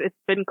say it's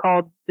been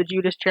called the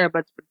Judas chair,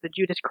 but the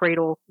Judas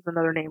cradle is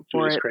another name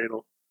for Judas it.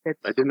 cradle. It's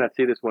I did not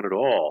see this one at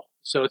all.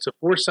 So it's a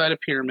 4-sided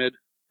pyramid,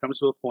 comes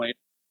to a point,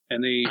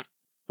 and they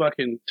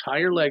fucking tie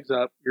your legs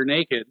up. You're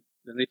naked.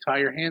 Then they tie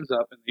your hands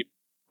up and they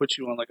put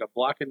you on like a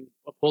block and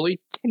a pulley.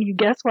 Can you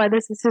guess why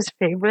this is his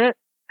favorite?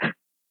 Does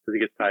he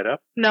get tied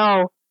up?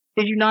 No.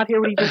 Did you not hear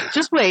what he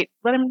just wait.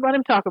 Let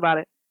him talk about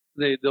it.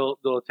 They'll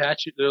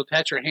attach you. They'll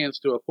attach your hands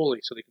to a pulley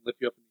so they can lift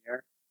you up in the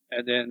air,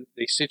 and then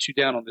they sit you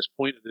down on this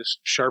point of this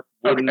sharp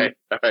wooden Okay,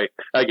 all right,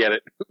 I get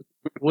it.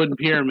 wooden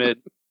pyramid,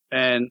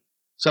 and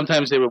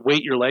sometimes they would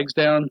weight your legs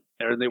down,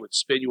 or they would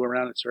spin you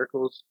around in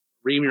circles,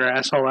 ream your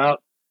asshole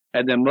out,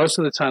 and then most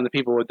of the time the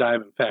people would die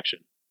of infection.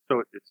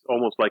 So it's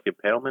almost like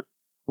impalement.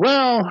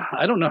 Well,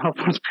 I don't know how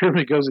far the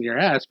pyramid goes in your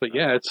ass, but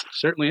yeah, it's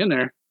certainly in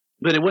there.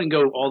 But it wouldn't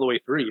go all the way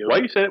through you. Why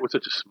you say it with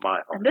such a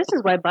smile? And this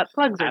is why butt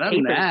plugs I are don't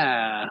papers.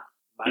 know.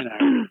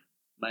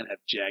 Mine have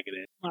jagged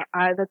edge.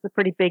 That's a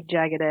pretty big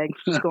jagged edge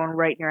just going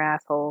right in your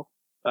asshole.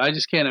 I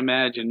just can't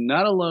imagine.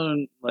 Not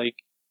alone, like,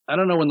 I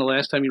don't know when the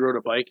last time you rode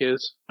a bike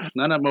is.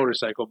 Not a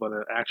motorcycle, but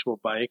an actual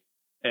bike.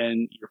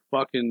 And you're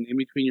fucking in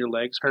between your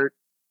legs hurt.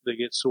 They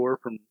get sore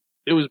from.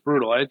 It was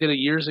brutal. I did it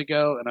years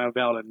ago, and I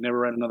vowed I'd never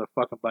ride another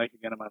fucking bike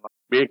again in my life.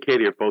 Me and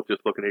Katie are both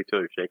just looking at each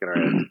other, shaking our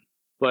heads.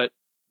 But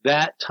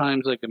that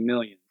times like a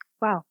million.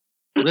 Wow.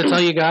 That's all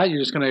you got? You're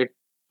just gonna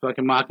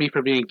fucking mock me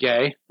for being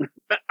gay?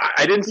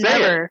 I didn't say it.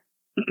 Never.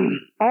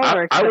 All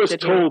are I was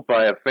accepted here. told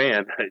by a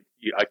fan,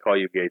 I call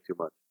you gay too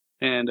much.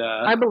 And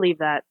I believe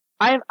that.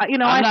 I'm I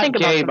not think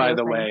about gay, some by of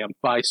the those way. I'm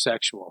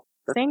bisexual.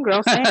 things. Same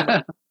girl, same.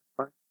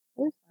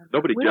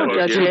 Nobody We don't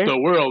judges judge you. here. The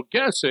world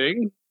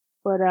guessing.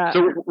 But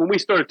So when we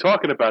started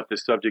talking about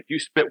this subject, you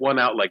spit one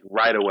out like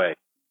right away.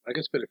 I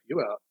can spit a few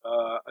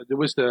out. There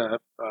was the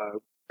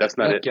That's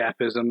not it.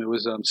 gapism. It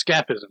was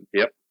scapism.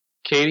 Yep.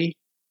 Katie,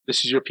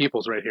 this is your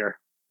people's right here.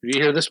 Did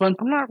you hear this one?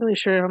 I'm not really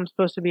sure if I'm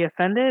supposed to be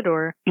offended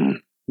or.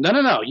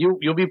 No.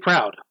 You'll be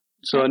proud.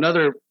 So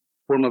another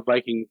form of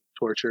Viking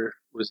torture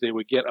was they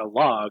would get a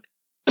log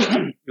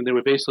and they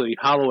would basically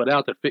hollow it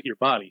out to fit your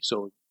body.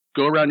 So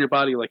go around your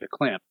body like a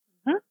clamp,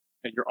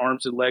 and your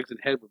arms and legs and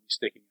head would be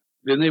sticking out.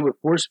 Then they would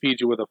force feed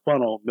you with a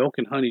funnel, milk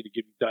and honey to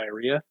give you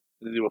diarrhea,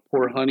 and then they would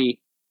pour honey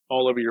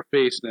all over your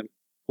face and then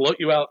float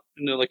you out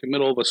into like the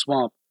middle of a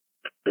swamp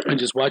and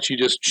just watch you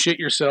just shit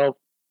yourself,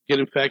 get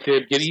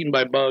infected, get eaten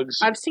by bugs.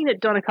 I've seen it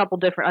done a couple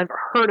different. I've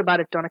heard about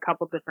it done a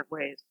couple different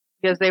ways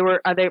because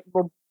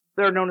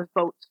they're known as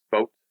boats.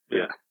 Boats?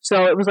 Yeah.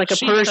 So it was like a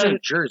She cut Persian. a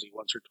jersey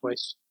once or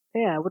twice.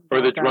 Yeah, I wouldn't Or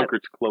know the that.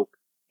 drunkard's cloak.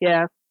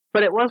 Yeah,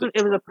 but it wasn't.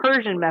 It was a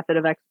Persian method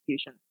of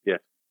execution. Yeah.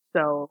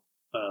 So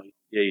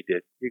Yeah, you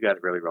did. You got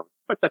it really wrong.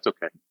 But that's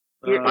okay.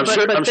 You're- I'm but-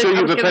 sure but I'm this- sure I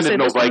you've was gonna say offended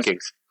no this one's-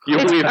 Vikings. You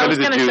it's- only I was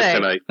offended the gonna Jews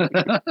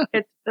say- tonight.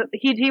 it's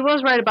he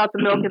was right about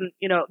the milk and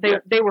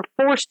they were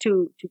forced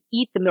to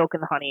eat the milk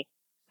and the honey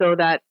so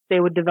that they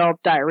would develop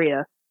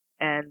diarrhea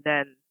and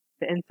then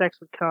the insects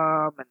would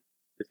come and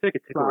It's like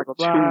it took Blah, over blah,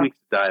 blah. 2 weeks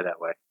to die that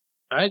way.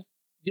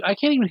 I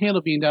can't even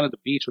handle being down at the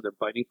beach with the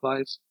biting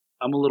flies.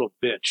 I'm a little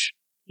bitch.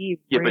 he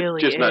Yeah,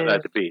 really but just is. not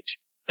at the beach.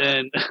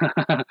 And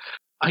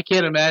I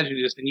can't imagine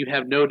this. And you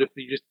have no defense.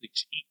 You just eat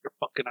your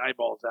fucking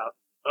eyeballs out.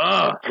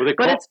 Ugh. Well, they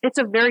But call, it's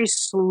a very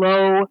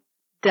slow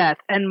death,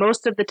 and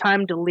most of the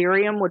time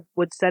delirium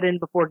would set in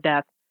before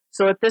death.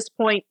 So at this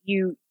point,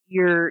 you're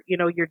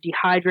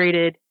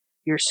dehydrated,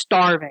 you're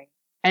starving,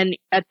 and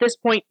at this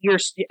point,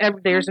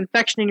 there's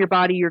infection in your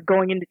body.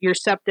 You're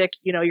septic.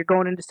 You're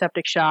going into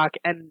septic shock,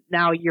 and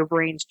now your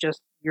brain's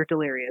you're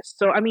delirious.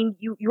 So I mean,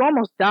 you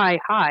almost die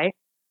high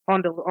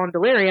on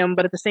delirium,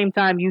 but at the same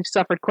time, you've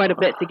suffered quite a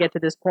bit to get to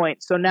this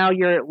point. So now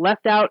you're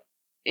left out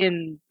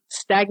in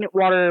stagnant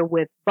water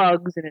with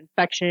bugs and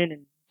infection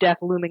and death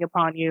looming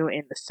upon you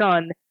in the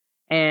sun,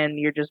 and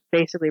you're just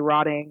basically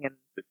rotting and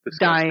it's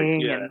disgusting. dying.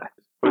 Yeah. And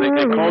Well,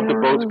 they call it the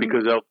boats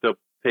because they'll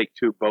take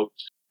 2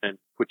 boats and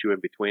put you in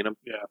between them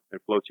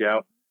and float you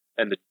out.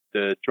 And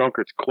the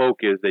drunkard's cloak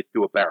is they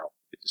do a barrel.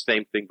 It's the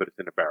same thing, but it's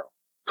in a barrel.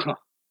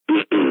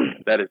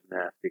 That is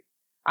nasty.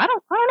 I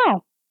don't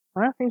know.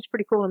 Well, that seems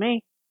pretty cool to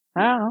me.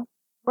 I don't know.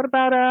 What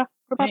about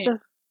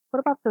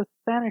the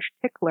Spanish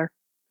tickler?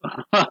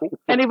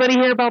 Anybody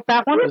hear about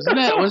that one? Wasn't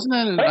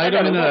that an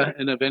item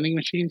in a vending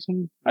machine?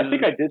 I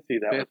think I did see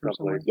that one bathroom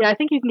somewhere. someplace. Yeah, I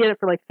think you can get it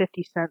for like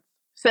 50 cents.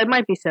 So it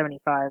might be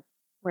 75,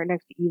 right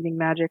next to Evening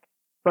Magic.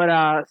 But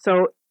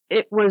so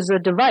it was a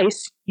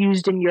device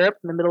used in Europe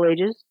in the Middle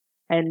Ages,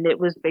 and it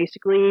was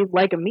basically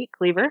like a meat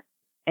cleaver,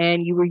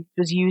 and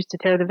was used to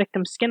tear the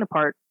victim's skin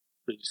apart.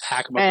 So you just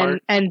hack them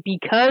apart. And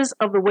because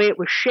of the way it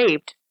was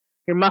shaped,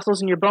 your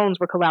muscles and your bones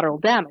were collateral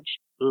damage.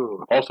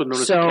 Ooh. Also known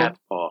as So- a cat's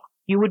paw.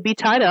 You would be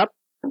tied up.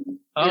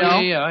 Oh, You know?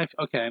 yeah.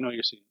 Okay, I know what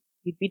you're saying.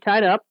 You'd be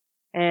tied up,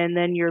 and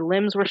then your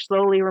limbs were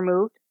slowly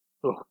removed.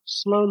 Oh,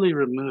 slowly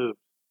removed.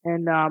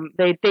 And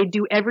they'd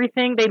do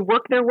everything. They'd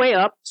work their way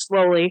up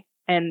slowly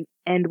and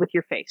end with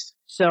your face.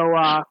 So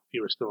If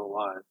you were still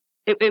alive.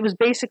 it was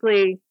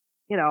basically,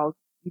 you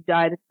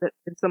died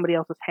in somebody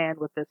else's hand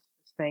with this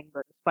thing,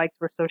 but the spikes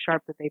were so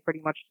sharp that they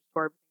pretty much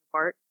tore everything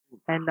apart.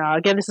 And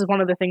again, this is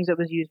one of the things that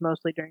was used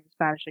mostly during the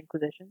Spanish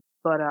Inquisition.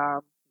 But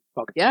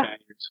Fucking yeah.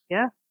 Spaniards.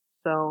 yeah,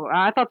 so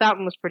I thought that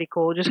one was pretty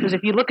cool. Just because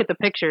if you look at the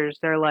pictures,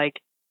 they're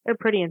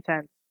pretty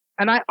intense.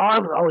 And I'm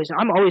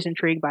always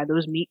intrigued by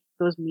those meat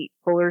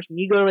pullers. When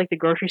you go to like the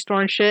grocery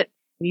store and shit,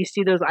 and you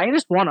see those, I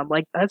just want them.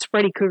 Like that's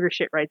Freddy Krueger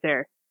shit right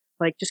there.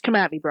 Like just come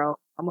at me, bro.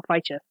 I'm gonna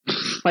fight you.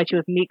 Fight you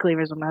with meat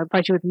cleavers. I'm gonna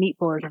fight you with meat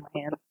pullers in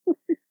my hand.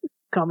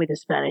 Call me the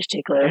Spanish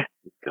tickler.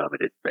 Call me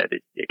the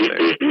Spanish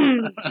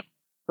tickler.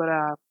 But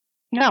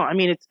no, I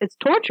mean it's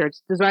torture.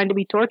 It's designed to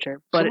be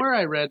torture. But Somewhere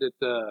I read that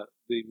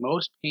the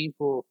most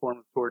painful form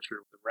of torture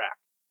was the rack.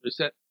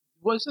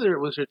 Was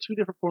there two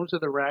different forms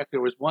of the rack?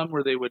 There was one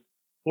where they would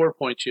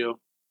 4-point you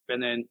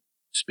and then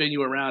spin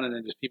you around, and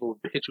then just people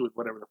would hit you with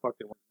whatever the fuck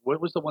they want. What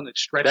was the one that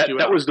stretched you out?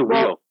 That was the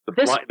Well, wheel,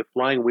 the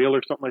flying wheel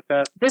or something like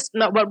that.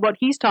 What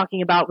he's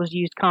talking about was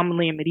used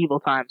commonly in medieval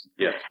times.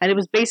 Yes. And it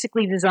was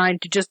basically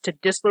designed to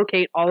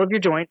dislocate all of your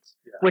joints,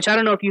 Yeah. which I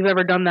don't know if you've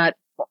ever done that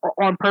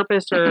on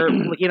purpose or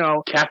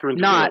Catherine's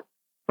not. wheel.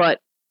 But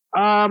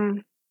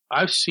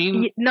I've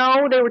seen.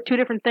 no, they were two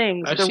different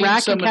things. I've The seen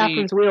rack somebody- and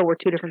Catherine's wheel were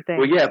two different things.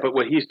 Well, yeah, but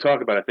what he's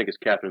talking about, I think, is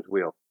Catherine's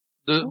wheel.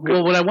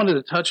 Well, what I wanted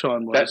to touch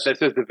on That was says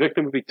the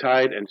victim would be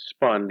tied and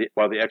spun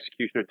while the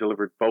executioner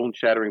delivered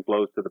bone-shattering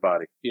blows to the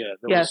body.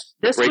 Yes,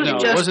 this great- was No,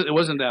 just it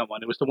wasn't that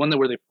one. It was the one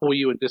where they pull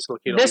you and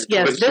dislocate. this. all your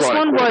Yes, joints. this It's one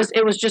on a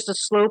it was just a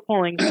slow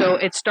pulling. So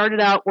it started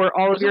out where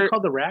all of Was it your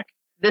called the rack?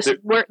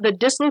 where the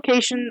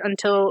dislocation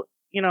until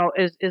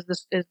is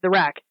the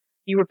rack.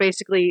 You were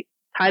basically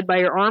tied by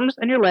your arms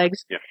and your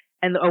legs, Yeah.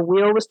 and a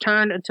wheel was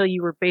turned until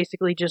you were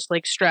basically just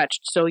like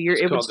stretched. So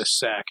It's called the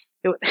sack.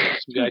 Some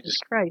guy Jesus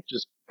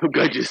Christ. Some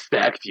guy just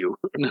stacked you.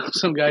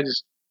 Some guy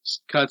just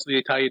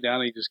constantly tie you down,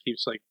 and he just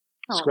keeps like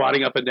Oh.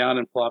 squatting up and down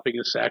and plopping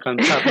a sack on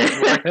top of his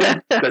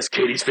forehead. That's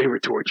Katie's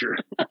favorite torture.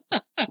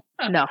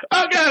 No,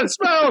 Oh god, it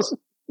smells!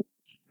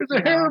 There's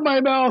a hair in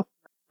my mouth.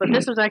 but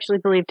this was actually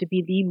believed to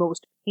be the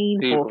most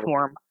painful Painful.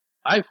 form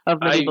I've of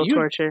medieval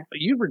torture.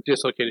 You've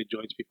dislocated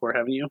joints before,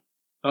 haven't you?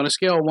 On a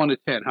scale of 1 to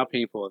 10, how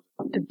painful is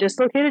it? To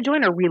dislocate a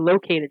joint or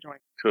relocate a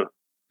joint?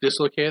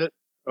 Dislocate it?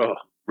 Oh,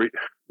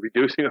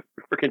 reducing a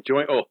freaking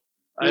joint. Oh,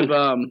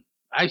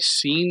 I've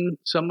seen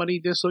somebody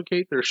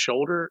dislocate their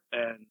shoulder,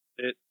 and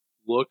it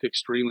looked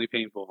extremely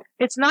painful.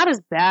 It's not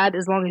as bad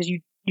as long as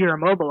you're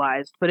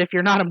immobilized. But if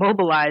you're not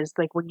immobilized,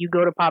 like when you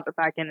go to pop it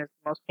back in, it's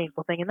the most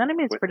painful thing. And then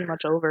it's pretty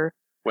much over.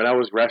 when I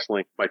was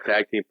wrestling, my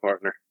tag team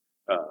partner,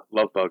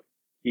 Lovebug,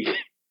 he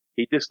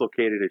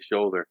dislocated his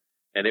shoulder,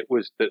 and it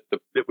was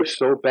it was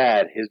so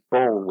bad. His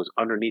bone was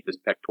underneath his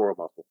pectoral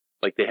muscle.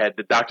 Like the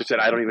doctor said,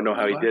 I don't even know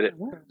how he did it.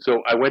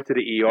 So I went to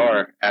the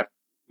ER after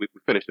we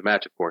finished the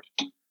match, of course,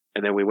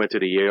 and then we went to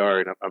the ER,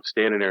 and I'm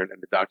standing there, and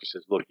the doctor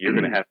says, "Look, you're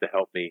going to have to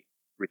help me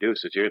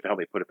reduce this. You're going to have to help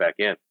me put it back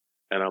in."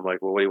 And I'm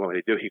like, "Well, what do you want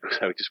me to do?" He goes,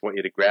 "I just want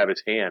you to grab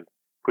his hand,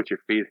 put your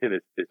feet in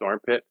his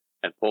armpit,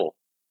 and pull."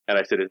 And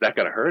I said, "Is that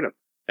going to hurt him?"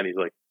 And he's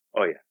like,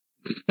 "Oh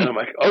yeah." And I'm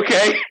like,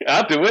 "Okay,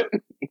 I'll do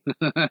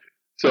it."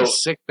 So,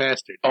 sick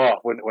bastard. oh,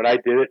 when I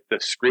did it, the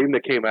scream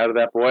that came out of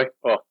that boy,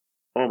 oh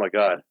my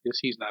God. Guess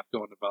he's not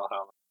going to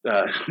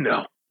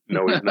Valhalla.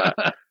 No, he's not.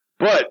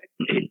 But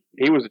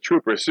he was a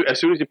trooper. As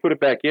soon as you put it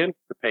back in,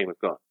 the pain was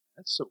gone.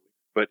 That's so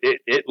But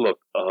it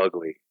looked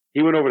ugly.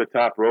 He went over the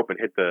top rope and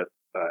hit the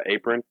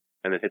apron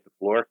and then hit the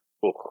floor.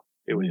 Oh,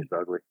 it was just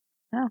ugly.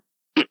 Yeah.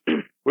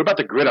 What about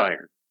the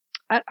gridiron?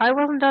 I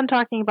wasn't done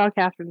talking about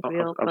Catherine's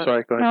wheel. I'm but-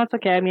 sorry, go ahead. No, it's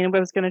okay. I mean, I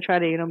was going to try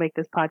to, make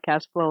this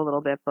podcast flow a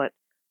little bit, but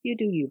you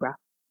do you, bro.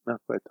 No,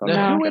 go ahead, talk.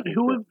 Now,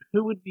 No.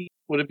 who would be?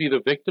 Would it be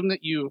the victim that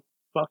you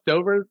fucked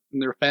over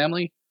and their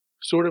family?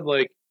 Sort of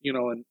like in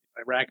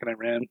Iraq and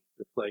Iran,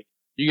 it's like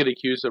you get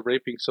accused of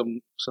raping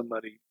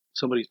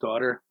somebody's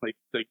daughter. Like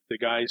the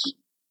guy's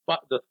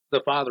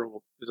the father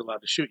is allowed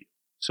to shoot you.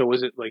 So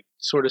was it like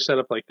sort of set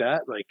up like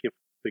that? Like if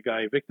the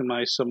guy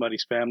victimized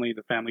somebody's family,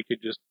 the family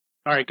could just,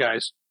 all right,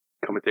 guys,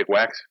 Come and take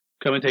wax?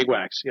 come and take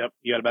wax. Yep,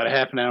 you got about a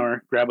half an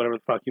hour. Grab whatever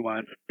the fuck you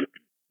want.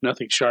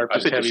 Nothing sharp. I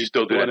just think you heavy. should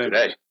still do that whatever.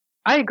 today.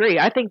 I agree.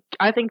 I think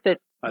that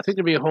I think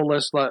there'd be a whole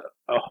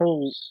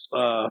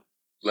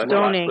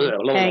stoning,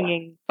 blah.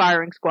 hanging,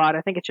 firing squad,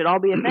 I think it should all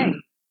be a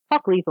thing.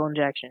 Fuck lethal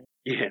injection.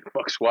 Yeah,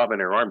 fuck swabbing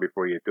their arm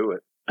before you do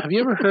it. Have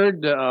you ever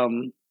heard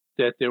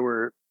that there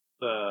were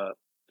that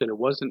it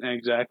wasn't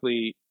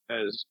exactly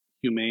as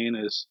humane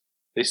as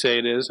they say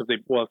it is if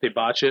they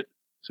botch it?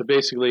 So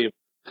basically,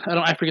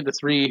 I forget the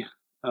three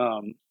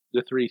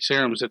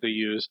serums that they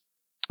use,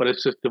 but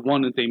it's just the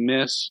one that they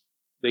miss.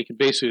 They can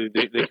basically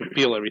they can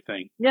feel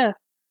everything. Yeah.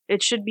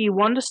 It should be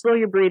one to slow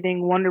your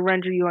breathing, one to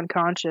render you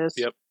unconscious,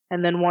 Yep.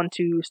 and then one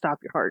to stop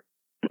your heart.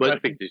 But I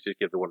think you should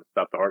give the one to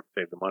stop the heart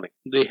to save the money.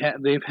 They've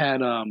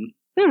had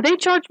Dude, they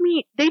charge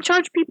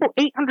people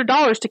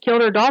 $800 to kill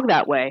their dog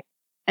that way.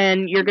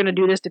 And you're gonna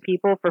do this to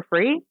people for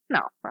free?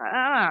 No.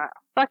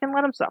 Fucking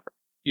let them suffer.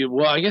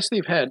 well, I guess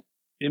they've had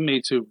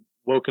inmates who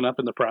woken up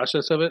in the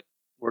process of it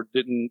or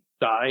didn't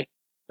die,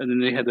 and then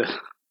they had to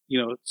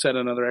set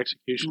another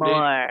execution date.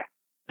 More.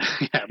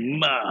 Yeah,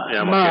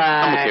 Yeah,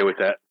 I'm okay with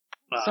that.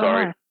 So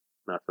Sorry. am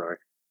Not sorry.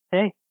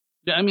 Hey,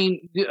 I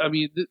mean,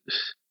 the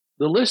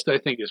list I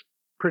think is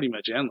pretty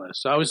much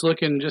endless. I was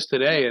looking just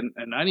today, and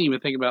I didn't even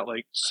think about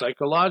like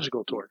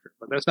psychological torture,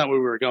 but that's not where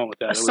we were going with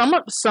that. some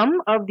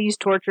of these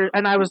tortures,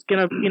 and I was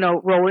gonna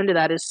roll into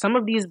that, is some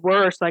of these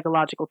were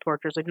psychological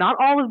tortures. Like not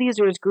all of these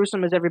are as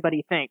gruesome as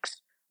everybody thinks.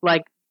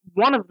 Like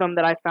one of them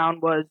that I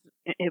found was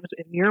it was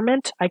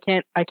immurement. I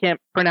can't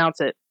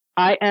pronounce it.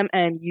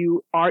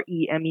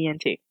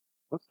 IMNUREMENT.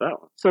 What's that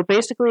one? So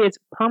basically, it's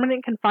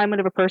permanent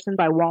confinement of a person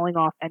by walling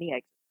off any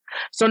exit.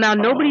 So now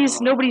nobody's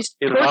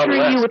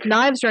torturing you with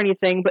knives or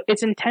anything, but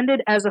it's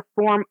intended as a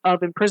form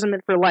of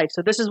imprisonment for life.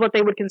 So this is what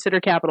they would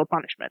consider capital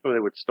punishment. Oh, they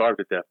would starve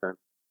to death then.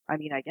 I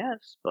mean, I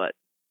guess, but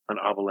An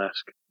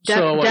obelisk.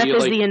 death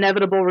is the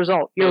inevitable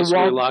result.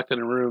 You're locked in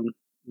a room,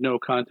 no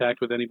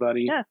contact with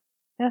anybody.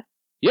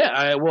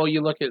 Yeah. Well,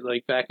 you look at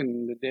like back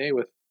in the day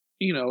with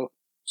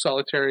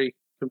solitary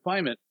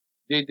confinement.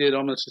 They did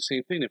almost the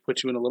same thing. They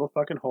put you in a little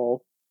fucking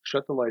hole,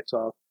 shut the lights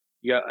off.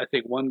 You got, I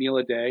think, one meal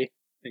a day,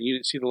 and you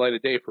didn't see the light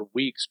of day for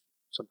weeks,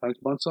 sometimes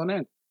months on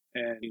end.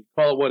 And you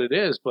call it what it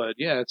is, but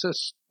yeah, it's a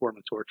form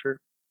of torture.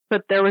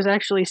 But there was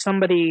actually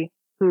somebody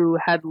who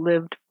had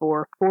lived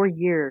for 4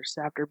 years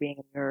after being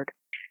immured.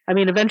 I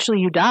mean, eventually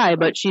you die,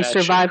 but she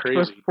survived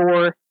for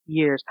 4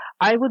 years.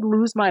 I would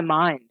lose my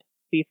mind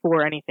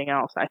before anything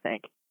else, I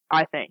think.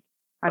 I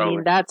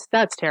mean,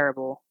 that's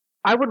terrible.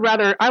 I would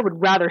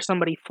rather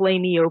somebody flay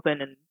me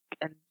open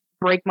and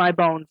break my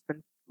bones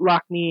than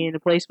lock me in a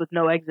place with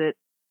no exit.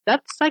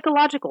 That's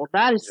psychological.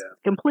 That is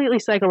completely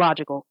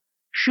psychological.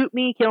 Shoot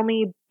me, kill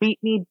me, beat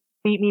me,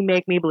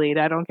 make me bleed.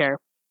 I don't care.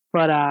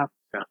 But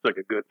sounds like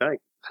a good thing.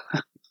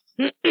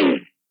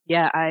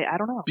 Yeah, I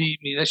don't know. Beat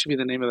me. That should be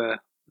the name of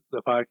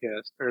the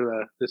podcast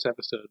or this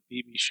episode.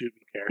 Beat me, shoot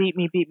me, care. Beat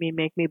me,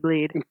 make me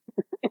bleed.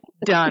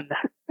 Done.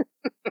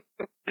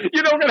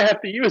 You're not gonna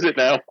have to use it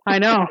now. I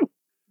know.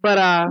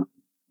 But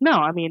no,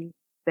 I mean,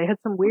 they had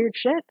some weird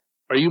shit.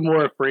 Are you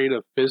more afraid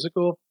of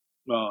physical?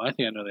 Well, I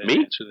think I know the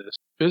answer to this.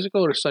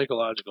 Physical or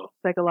psychological?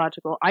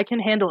 Psychological. I can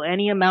handle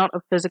any amount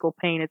of physical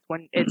pain. It's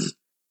when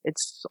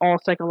it's all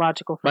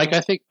psychological. Mike, I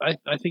think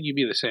you'd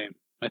be the same.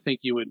 I think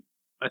you would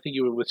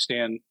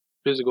withstand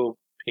physical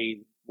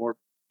pain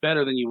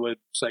better than you would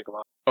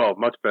psychological. Oh,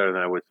 much better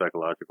than I would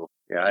psychological.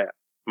 Yeah,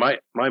 my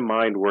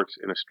mind works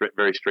in a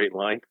very straight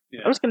line.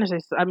 Yeah. I was going to say,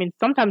 I mean,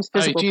 sometimes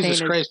physical pain.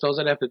 Jesus Christ! All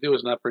I'd have to do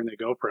is not bring the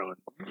GoPro in.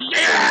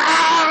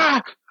 Yeah,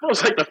 it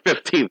was like the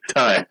 15th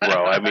time,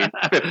 bro. I mean,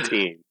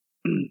 15.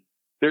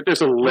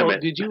 There's a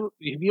limit. Well, have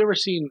you ever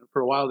seen,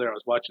 for a while there, I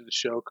was watching a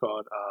show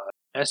called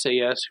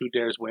SAS, Who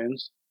Dares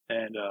Wins,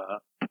 and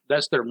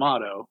that's their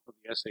motto of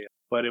the SAS.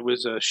 But it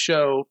was a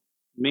show,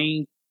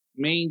 main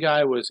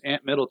guy was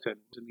Ant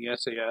Middleton in the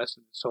SAS,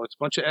 and so it's a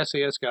bunch of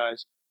SAS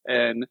guys,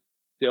 and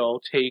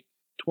they'll take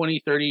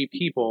 20, 30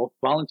 people,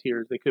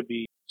 volunteers. They could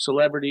be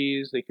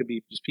celebrities, they could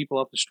be just people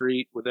off the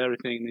street with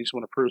everything. They just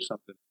want to prove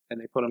something,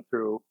 and they put them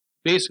through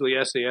basically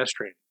SAS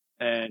training.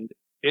 And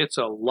it's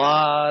a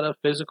lot of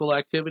physical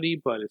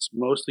activity, but it's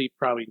mostly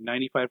probably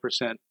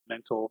 95%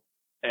 mental.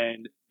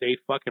 And they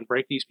fucking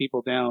break these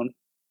people down,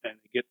 and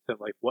they get to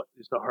like what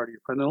is the heart of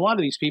your friend. And a lot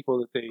of these people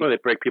that they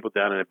break people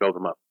down and they build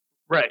them up.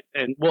 Right,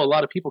 and a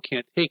lot of people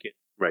can't take it.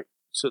 Right.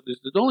 So there's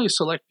only a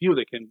select few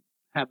that can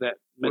have that.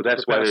 Well,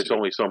 that's why there's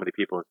only so many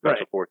people in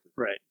special forces.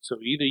 Right.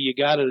 So either you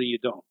got it or you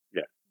don't.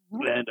 Yeah.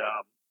 And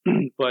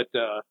but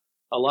a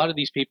lot of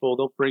these people,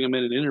 they'll bring them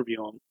in and interview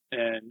them,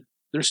 and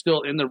they're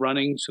still in the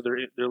running, so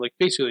they're like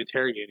basically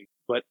interrogating.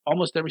 But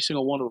almost every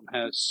single one of them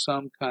has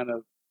some kind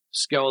of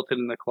skeleton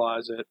in the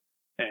closet,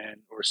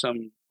 or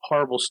some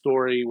horrible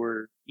story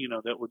where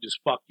that would just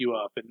fuck you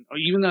up, and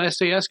even the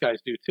SAS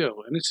guys do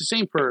too. And it's the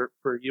same for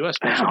U.S.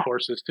 Special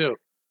Forces too.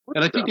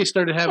 And I think they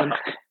started having.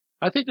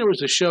 I think there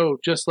was a show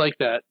just like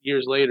that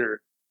years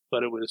later,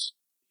 but it was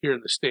here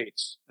in the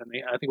States, and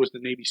I think it was the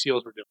Navy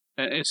SEALs were doing.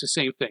 And it's the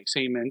same thing,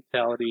 same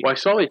mentality. Well, I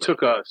saw they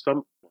took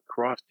some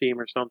cross team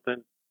or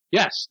something.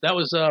 Yes, that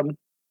was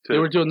they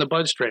were doing the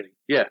BUD/S training.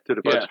 Yeah, to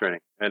the BUD/S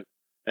training, and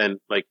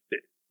like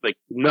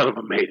none of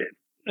them made it.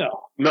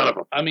 No, none of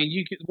them. I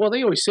mean,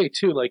 they always say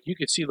too, like you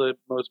could see the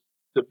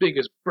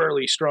biggest,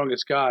 burly,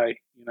 strongest guy,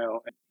 and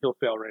he'll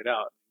fail right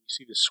out. You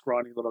see this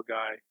scrawny little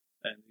guy,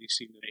 and you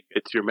see the naked.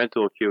 It's your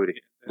mental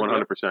acuity,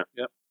 100%.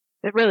 Yep,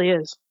 it really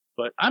is.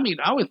 But I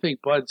mean, I would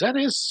think BUD/S, that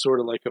is sort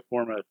of like a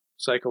form of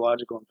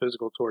psychological and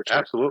physical torture.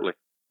 Absolutely.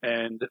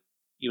 And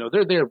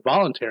they're there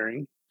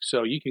volunteering,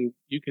 so you can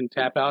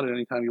tap out at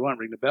any time you want,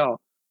 ring the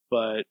bell.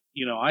 But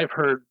I've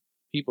heard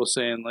people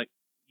saying like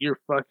your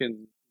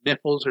fucking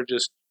nipples are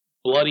just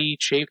bloody,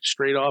 chafed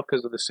straight off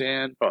because of the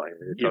sand. Oh,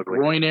 your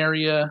groin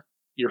area,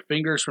 your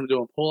fingers from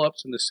doing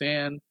pull-ups in the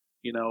sand.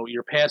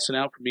 You're passing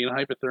out from being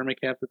hypothermic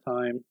half the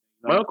time.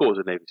 My uncle was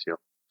a Navy SEAL.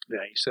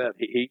 Yeah, he said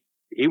he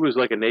was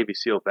like a Navy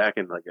SEAL back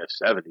in like the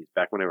 70s,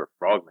 back when they were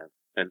frogmen,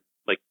 and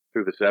like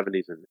through the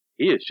 70s, and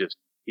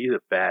he's a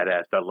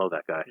badass. I love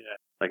that guy. Yeah.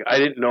 Like I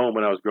didn't know him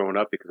when I was growing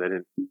up because I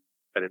didn't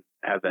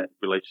have that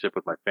relationship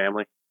with my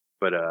family,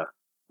 but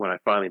when I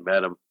finally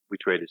met him, we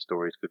traded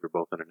stories because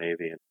we're both in the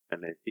Navy,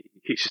 and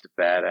he's just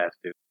a badass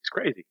dude. He's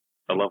crazy.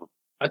 I love them.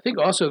 I think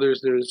also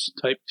there's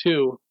type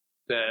 2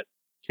 that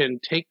can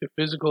take the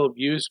physical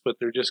abuse, but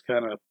they're just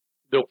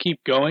they'll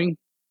keep going,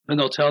 and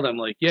they'll tell them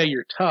like, yeah,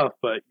 you're tough,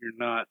 but you're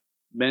not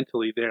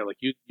mentally there. Like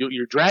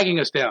you're dragging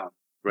us down.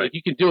 Right. Like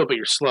you can do it, but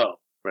you're slow.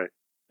 Right.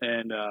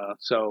 And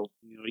so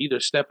either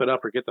step it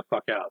up or get the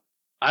fuck out.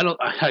 I don't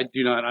have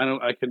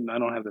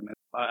the mental.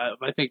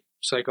 I think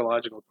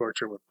psychological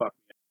torture would fuck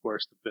me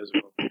worse than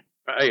physical.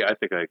 I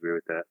think I agree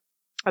with that.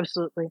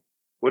 Absolutely.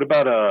 What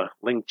about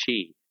Ling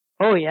Chi?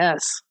 Oh,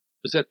 yes.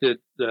 Is that the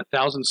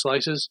 1,000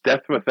 slices?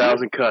 Death from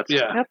 1,000 Cuts.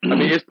 Yeah. Yep. I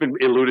mean, it's been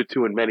alluded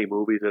to in many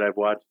movies that I've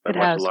watched. I've It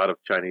watched has. a lot of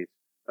Chinese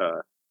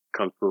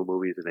kung fu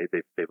movies, and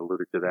they've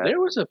alluded to that. There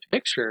was a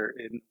picture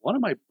in one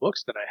of my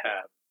books that I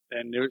have,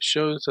 and it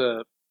shows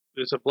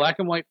there's a black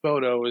and white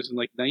photo. It was in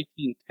like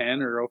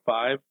 1910 or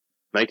 05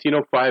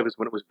 1905 is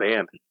when it was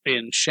banned.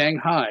 in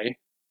Shanghai,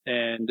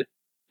 and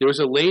there was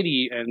a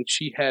lady, and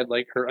she had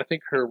like I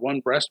think her one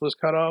breast was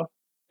cut off,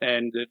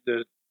 and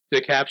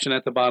the caption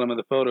at the bottom of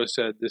the photo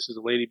said, "This is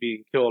a lady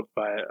being killed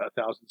by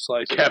 1,000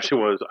 slices." Caption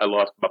was, "I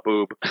lost my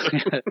boob."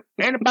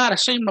 Anybody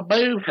seen my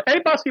boob?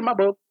 Anybody see my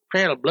boob?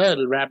 Trail of blood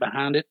is right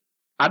behind it.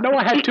 I know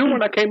I had two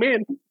when I came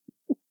in.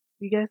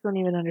 You guys don't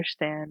even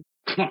understand.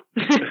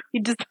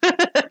 You just...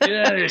 You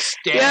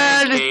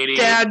understand, Katie.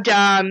 understand,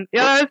 John. You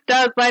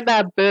understand like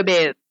that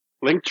boobies.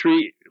 Ling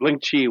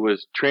Chi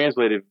was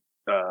translated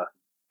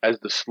as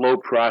the slow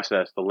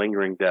process, the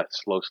lingering death,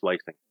 slow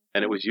slicing.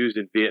 And it was used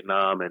in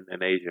Vietnam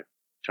and Asia.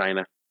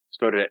 China.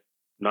 Started at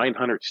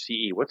 900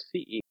 CE. What's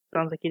CE?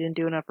 Sounds like you didn't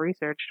do enough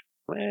research.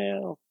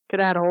 Well, Could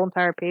have had a whole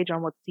entire page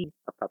on what C.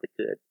 I probably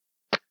could.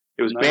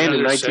 It was banned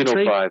in 900th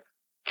century? 1905.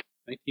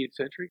 19th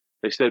century?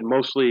 They said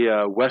mostly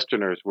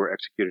Westerners were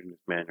executed in this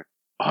manner.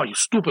 Oh, you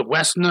stupid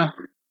Westerner.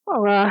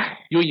 Well,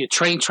 You and your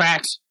train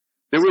tracks.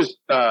 There was,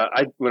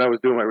 when I was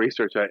doing my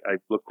research, I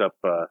looked up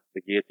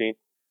the guillotine.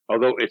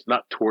 Although it's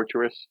not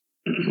torturous.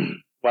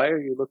 Why are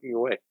you looking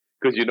away?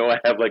 Because I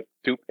have like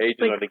 2 pages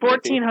on the like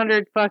guillotine.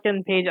 1,400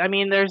 fucking pages. I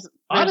mean, there's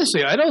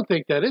Honestly, I don't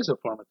think that is a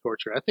form of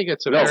torture. I think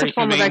it's a No. it's very a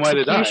form of humane way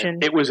to die. execution.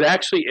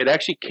 It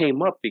actually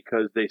came up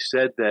because they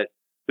said that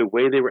the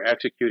way they were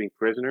executing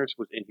prisoners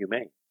was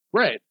inhumane.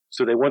 Right.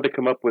 So they wanted to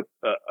come up with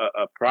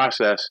a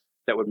process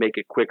that would make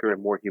it quicker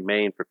and more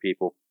humane for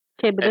people.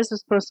 Okay, but this is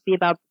supposed to be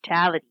about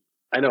brutality.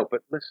 I know,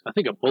 but listen. I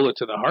think a bullet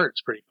to the heart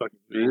is pretty fucking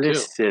humane, too.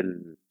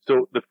 Listen.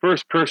 So the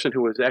first person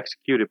who was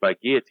executed by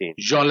guillotine.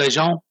 Jean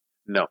Lejean?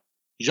 No.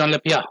 Jean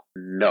Lepierre?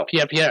 No.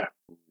 Pierre?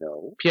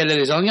 No. Pierre de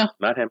Lasagna?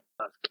 Not him.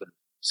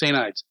 St.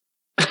 Ides.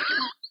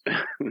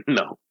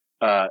 No.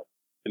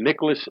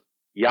 Nicholas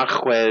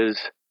Yaquez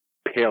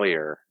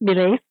Pellier.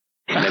 Milieu.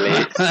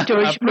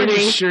 George I'm pretty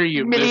Méliès. sure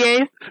you missed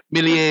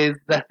Milieu.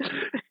 Méliès.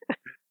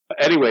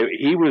 Anyway,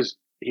 he was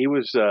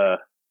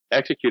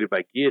executed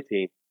by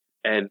guillotine,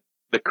 and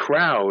the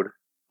crowd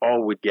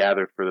all would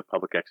gather for the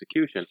public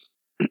execution,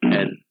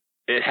 and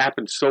it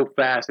happened so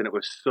fast, and it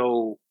was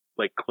so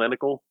like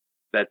clinical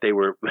that they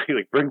were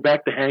like, "Bring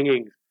back the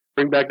hangings!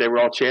 Bring back!" They were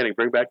all chanting,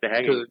 "Bring back the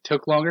hangings!" Because it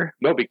took longer?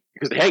 No,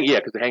 because the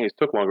hangings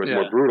took longer. It was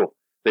more brutal.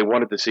 They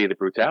wanted to see the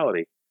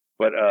brutality,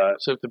 but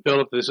So if the build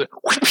up to this,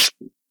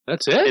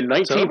 that's it? in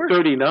It's over?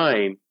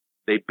 1939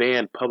 they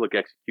banned public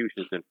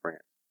executions in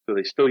France. So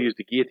they still used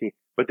the guillotine,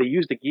 but they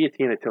used the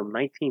guillotine until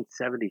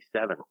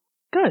 1977.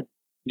 Good.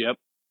 Yep.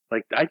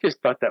 Like, I just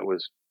thought that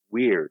was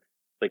weird.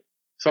 Like,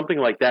 something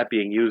like that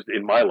being used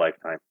in my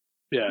lifetime.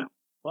 Yeah.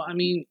 Well, I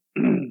mean,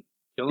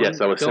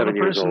 Yes, I was 7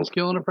 years old. old.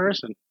 Killing a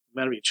person.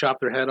 No matter if you chop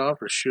their head off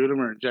or shoot them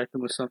or inject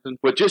them with something.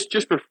 But just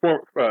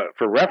for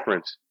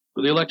reference,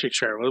 The electric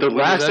chair. the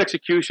last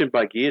execution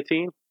by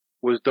guillotine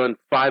was done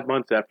 5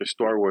 months after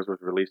Star Wars was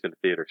released in the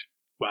theaters.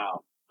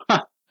 Wow.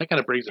 Huh. That kind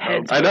of brings it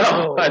home. Heads. I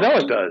know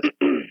it does.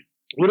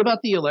 What about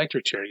the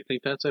electric chair? You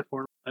think that's a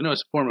form? I know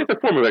it's a form of. It's a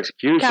form of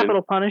execution.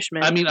 Capital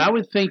punishment. I mean, I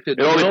would think that.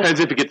 It all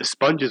depends if you get the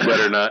sponges wet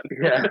or not.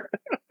 Yeah.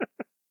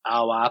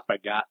 Oh, I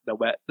forgot to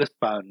wet the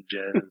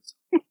sponges.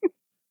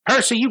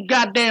 Percy, you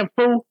goddamn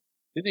fool!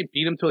 Did they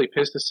beat him till he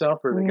pissed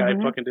himself, or the guy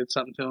Mhm. fucking did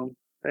something to him?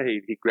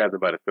 Hey, he grabbed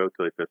him by the throat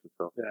till he pissed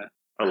himself. Yeah.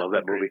 I love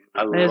that movie.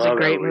 I It is love a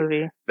great that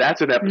movie.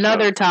 That's an episode.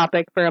 Another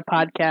topic for a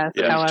podcast,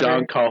 Yeah, however.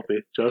 John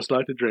Coffey, just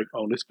like to drink,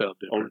 only spelled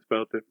Only different.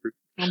 spelled different.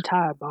 I'm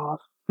tired, boss.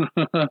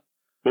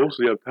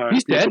 Mostly I'm tired.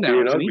 He's of people dead now.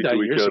 being So ugly he died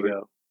to each years other.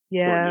 ago.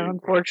 Yeah, dude.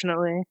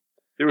 unfortunately.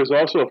 There was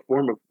also a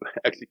form of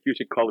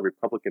execution called a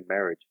Republican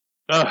marriage.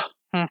 Ugh.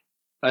 Hmm.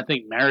 I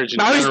think marriage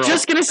in I general. was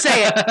just going to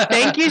say it.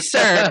 Thank you,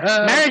 sir.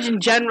 Marriage in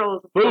general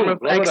is a form Boom, of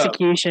blow it up.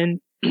 execution.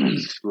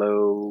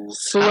 Slow.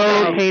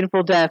 Slow,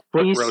 painful death.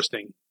 foot Peace.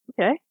 roasting.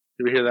 Okay.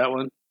 Did you hear that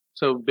one?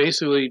 So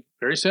basically,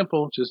 very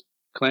simple. Just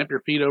clamp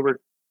your feet over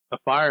a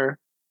fire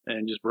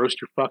and just roast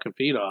your fucking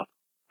feet off.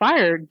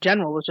 Fire in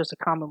general is just a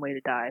common way to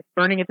die.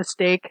 Burning at the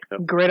stake,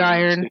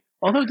 gridiron.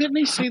 Although, didn't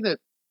they say that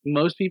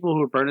most people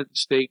who are burned at the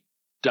stake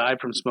die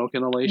from smoke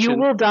inhalation? You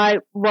will die.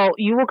 Well,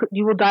 you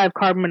will die of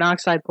carbon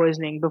monoxide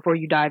poisoning before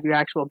you die of your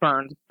actual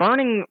burns.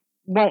 Burning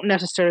won't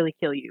necessarily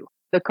kill you.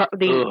 The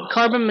Ugh.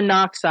 carbon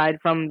monoxide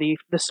from the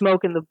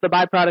smoke and the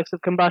byproducts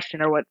of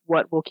combustion are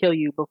what will kill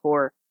you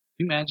before.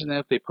 you imagine that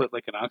if they put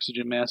like an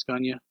oxygen mask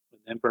on you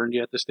and then burned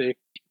you at the stake?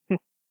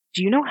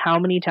 Do you know how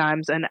many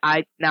times? And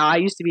I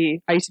used to be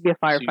a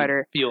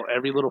firefighter. So you feel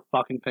every little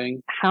fucking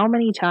thing. How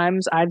many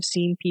times I've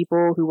seen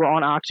people who were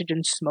on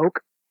oxygen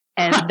smoke,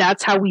 and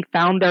that's how we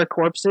found their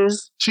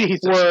corpses. Jesus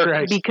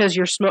Christ! Because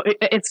you're smoke.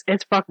 It's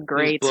fucking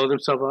great. They blow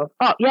themselves up.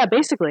 Oh yeah,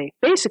 basically,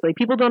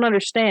 people don't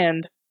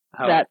understand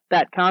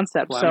that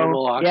concept.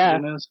 Flammable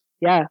oxygen is.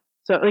 Yeah.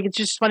 So, like, it's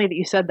just funny that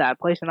you said that.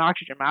 Place an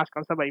oxygen mask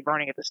on somebody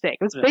burning at the stake.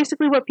 That's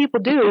basically what people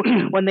do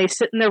when they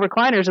sit in their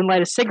recliners and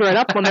light a cigarette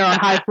up when they're on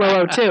high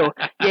flow O2.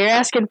 You're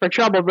asking for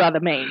trouble, brother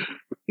Maine.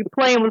 You're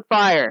playing with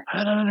fire.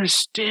 I don't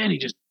understand. He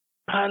just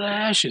piled of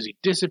ashes. He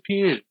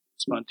disappeared.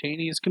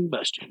 Spontaneous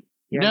combustion.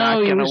 He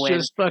was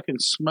just fucking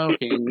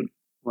smoking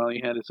while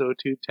he had his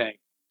O2 tank.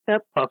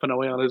 Yep. Puffing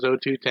away on his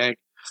O2 tank.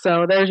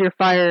 So there's your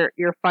fire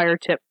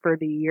tip for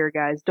the year,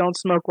 guys. Don't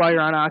smoke while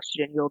you're on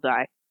oxygen. You'll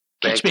die.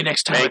 Catch me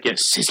next time with the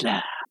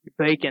Sizzler.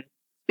 Bacon.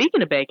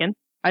 Speaking of bacon,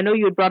 I know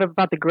you had brought up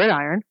about the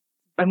gridiron.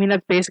 I mean,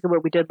 that's basically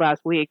what we did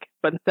last week.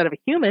 But instead of a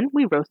human,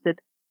 we roasted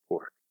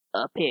pork.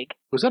 A pig.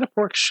 Was that a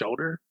pork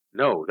shoulder?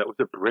 No, that was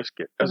a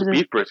brisket. That was a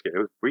beef brisket. It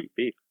was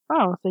beef.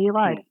 Oh, so you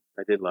lied.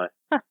 I did lie.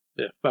 Huh.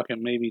 Yeah,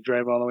 fucking made me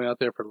drive all the way out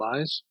there for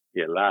lies?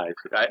 Yeah, lies.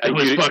 It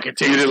was fucking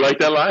tasty. You didn't like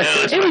that lie?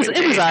 It was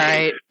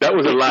alright. That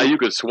was a lie you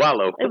could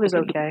swallow. It was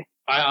okay.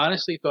 I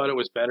honestly thought it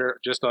was better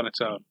just on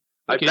its own.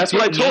 That's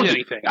what I told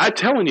you. I'm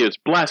telling you, it's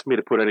blasphemy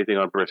to put anything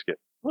on brisket.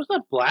 Well, it's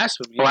not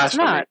blasphemy.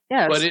 Blasphemy. It's not,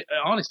 yes. But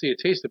honestly, it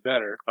tasted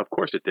better. Of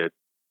course it did.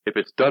 If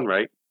it's done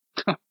right.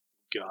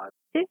 God.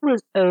 It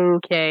was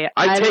okay.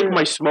 I take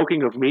my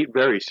smoking of meat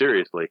very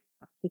seriously.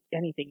 I take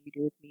anything you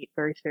do with meat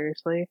very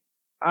seriously.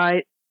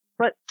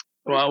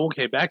 Well,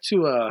 okay, back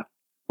to,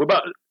 What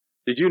about,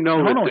 did you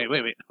know Hold on,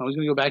 wait. I was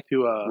going to go back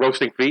to,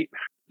 roasting feet?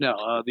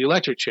 No, the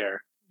electric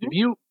chair. Mm-hmm. If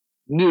you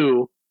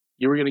knew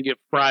you were going to get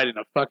fried in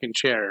a fucking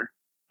chair,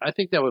 I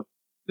think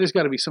there's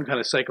got to be some kind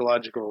of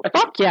psychological.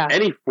 Fuck yeah.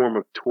 Any form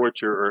of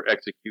torture or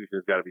execution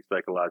has got to be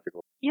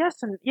psychological.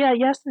 Yes and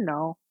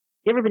no.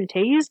 You ever been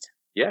tased?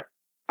 Yeah.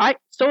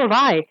 So have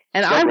I.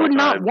 And I would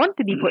not time. want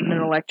to be put in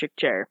an electric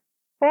chair.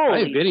 I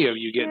have video of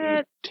you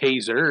getting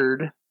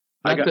tasered.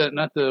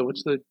 Not the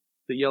what's the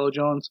yellow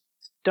Jones?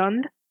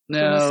 Stunned?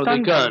 No,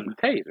 the gun.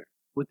 Taser.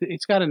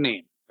 It's got a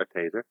name. A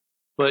taser.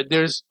 But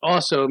there's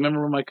also,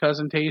 remember when my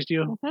cousin tased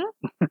you?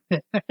 Mm-hmm.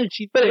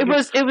 But it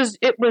was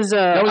that was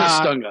a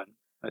stun gun,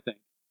 I think.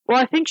 Well,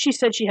 I think she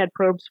said she had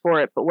probes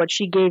for it, but what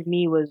she gave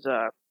me was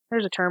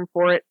there's a term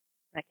for it.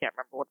 I can't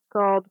remember what it's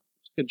called.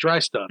 A dry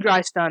stun.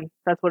 Dry stun.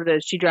 That's what it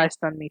is. She dry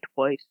stunned me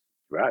twice.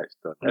 Dry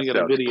stun. That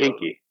got a video.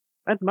 Kinky.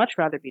 I'd much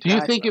rather be. Do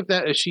you think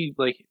if she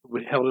like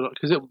held it,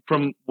 because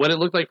from what it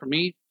looked like for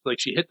me, like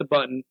she hit the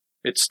button,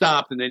 it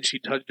stopped, and then she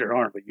touched her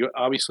arm, but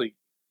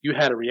you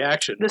had a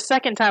reaction. The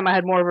second time I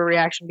had more of a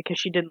reaction because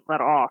she didn't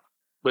let off.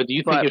 But do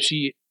you think if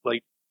she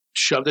like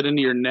shoved it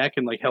into your neck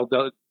and like held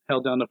down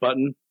the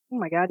button? Oh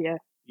my god, yeah.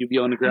 You'd be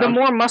on the ground. The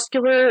more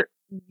muscular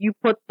you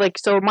put, like,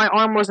 so my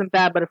arm wasn't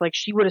bad, but if like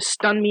she would have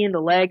stunned me in the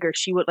leg, or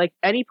she would like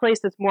any place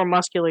that's more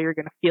muscular, you're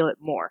gonna feel it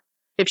more.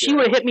 If she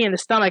would have hit me in the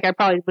stomach, I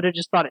probably would have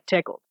just thought it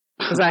tickled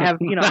because I have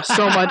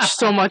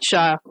so much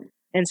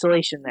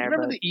insulation there.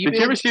 Remember but. the Did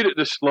you ever see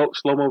the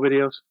slow-mo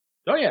videos?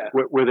 Oh yeah,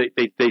 where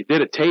they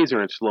did a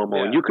taser in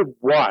slow-mo, and you could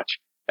watch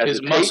as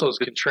his muscles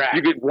contract.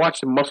 You could watch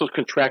the muscles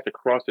contract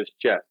across his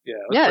chest.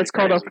 Yeah, it's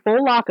called a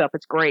full lockup.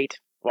 It's great.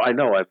 Well, I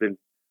know.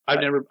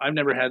 I've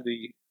never had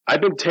the. I've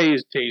been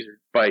tasered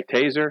by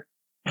taser,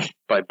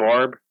 by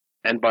barb,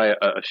 and by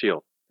a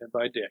shield. And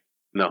by dick.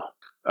 No.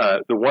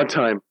 The one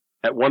time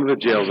at one of the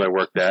jails I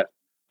worked at,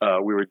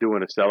 we were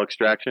doing a cell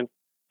extraction,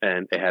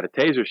 and they had a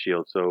taser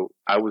shield. So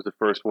I was the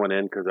first one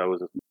in because I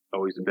was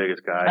always the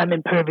biggest guy. I'm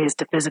impervious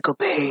to physical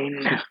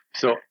pain.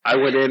 So I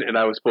went in and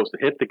I was supposed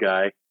to hit the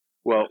guy.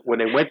 Well, when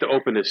they went to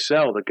open his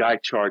cell, the guy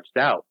charged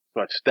out.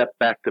 So I stepped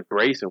back to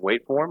brace and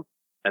wait for him,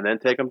 and then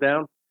take him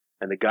down.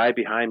 And the guy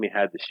behind me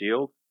had the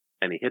shield,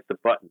 and he hit the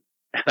button,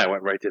 and I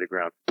went right to the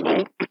ground.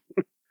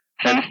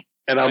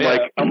 and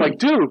I'm like,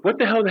 dude, what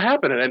the hell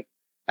happened? And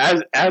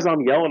as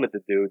I'm yelling at the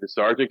dude, the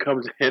sergeant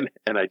comes in,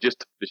 and I just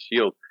took the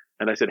shield,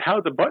 and I said,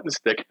 how'd the button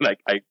stick? And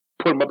I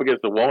put him up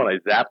against the wall, and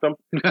I zapped him.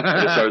 And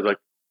the sergeant's like,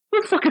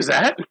 what the fuck is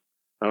that?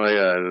 I'm like,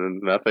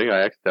 nothing.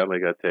 I accidentally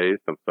got tased.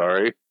 I'm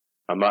sorry.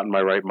 I'm not in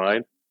my right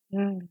mind.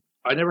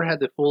 I never had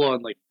the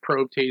full-on like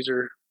probe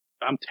taser.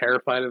 I'm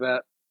terrified of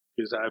that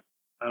because I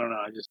don't know.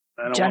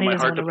 I don't Johnny want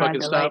my heart to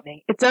fucking stop.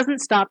 Lightning. It doesn't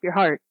stop your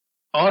heart.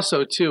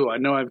 Also, too, I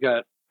know I've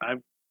got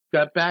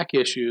back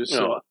issues,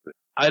 so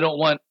I don't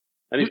want.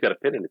 And he's got a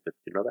pin in his hip.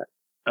 You know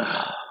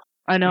that?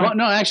 I know. Well,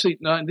 no, actually,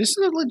 no. This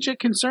is a legit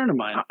concern of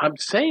mine. I'm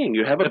saying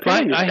you have a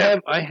pin in your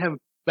hip. I have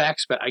back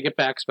spasms. I get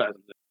back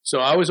spasms. So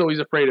I was always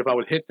afraid if I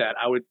would hit that,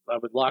 I would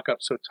lock up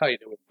so tight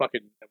it would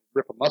fucking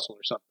rip a muscle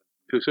or something.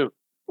 Too soon.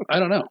 I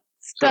don't know.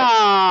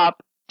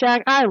 Stop,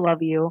 Jack. I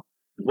love you.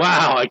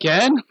 Wow,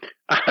 again?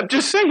 I'm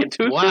just saying,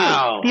 too soon.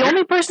 Wow. The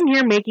only person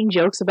here making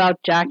jokes about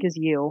Jack is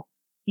you.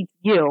 He's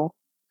you.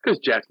 Because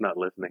Jack's not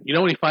listening. You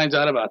know when he finds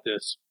out about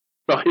this?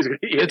 Well,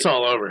 it's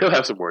all over. He'll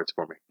have some words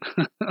for me.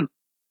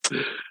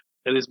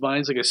 And his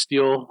mind's like a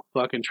steel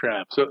fucking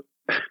trap. So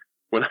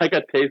when I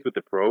got tased with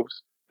the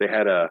probes, they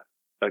had a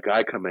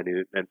guy come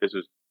in, and this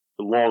was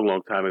a long,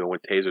 long time ago when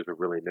tasers were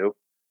really new,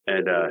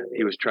 and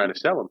he was trying to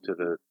sell them to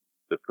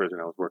the prison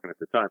I was working at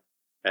the time,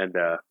 and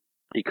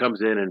he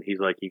comes in and he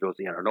goes,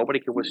 nobody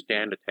can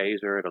withstand a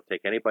taser. It'll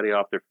take anybody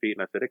off their feet.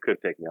 And I said, it could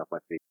take me off my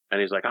feet.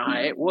 And he's like,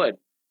 it would.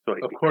 So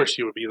of course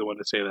you would be the one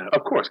to say that.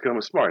 Of course, because I'm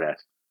a smart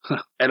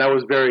ass. And I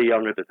was very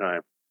young at the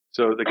time.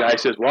 So the guy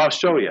says, well, I'll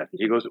show you.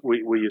 He goes,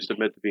 will you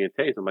submit to being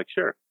tased? I'm like,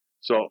 sure.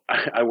 So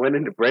I went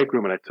into break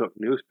room and I took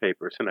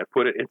newspapers and I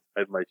put it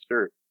inside my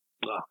shirt.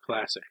 Oh,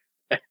 classic.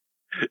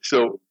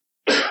 So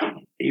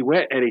he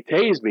went and he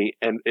tased me,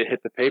 and it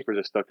hit the papers.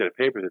 It stuck to the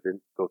papers. It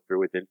didn't go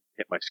through. It didn't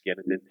hit my skin.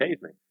 It didn't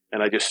tase me.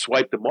 And I just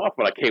swiped them off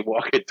when I came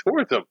walking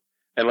towards him.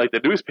 And like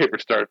the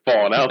newspapers started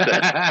falling out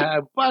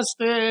then.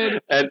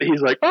 Busted. And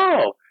he's like,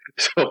 oh.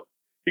 So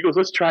he goes,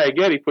 let's try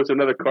again. He puts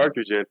another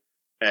cartridge in.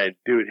 And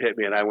dude hit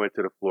me, and I went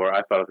to the floor.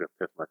 I thought I was going to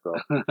piss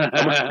myself.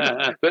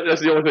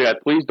 That's the only thing.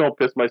 Please don't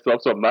piss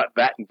myself, so I'm not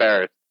that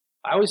embarrassed.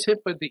 I was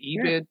hit by the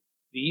EBID.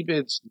 The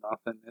EBID's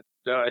nothing.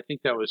 I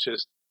think that was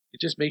just, it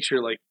just makes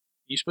sure, like,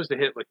 you're supposed to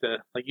hit,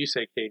 like you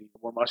say, Katie, the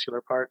more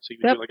muscular part. So you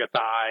can do like a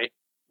thigh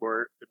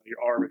or your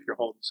arm if you're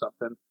holding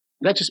something.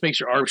 That just makes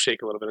your arm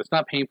shake a little bit. It's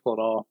not painful at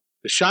all.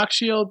 The shock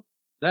shield,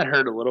 that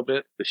hurt a little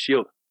bit. The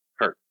shield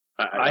hurt.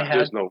 I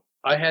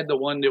had the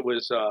one that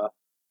was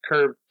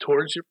curved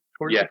towards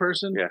the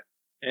person. Yeah.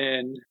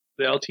 And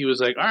the LT was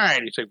like, all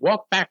right. He's like,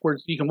 walk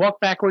backwards. You can walk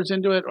backwards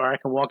into it, or I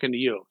can walk into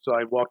you. So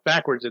I walked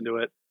backwards into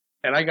it,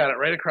 and I got it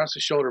right across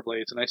the shoulder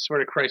blades. And I swear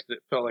to Christ, it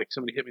felt like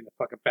somebody hit me in the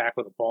fucking back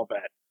with a ball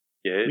bat.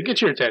 Yeah. It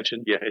gets your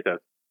attention. Yeah, it does.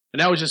 And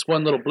that was just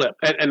one little blip.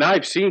 And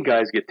I've seen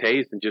guys get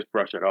tased and just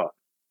brush it off,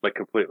 like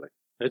completely.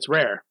 It's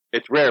rare.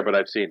 It's rare, but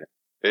I've seen it.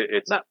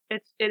 It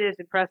is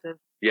impressive.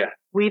 Yeah.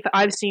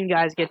 I've seen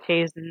guys get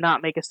tased and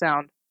not make a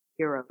sound.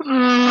 Heroes.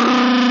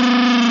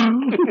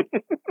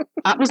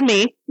 That was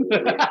me.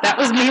 That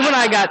was me when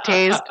I got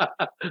tased.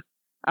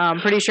 I'm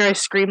pretty sure I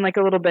screamed like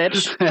a little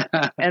bitch.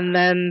 And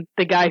then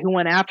the guy who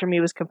went after me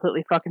was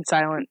completely fucking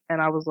silent.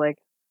 And I was like,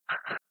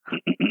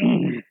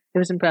 it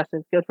was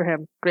impressive. Good for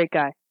him. Great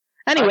guy.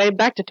 Anyway,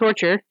 back to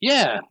torture.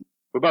 Yeah.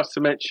 What about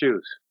cement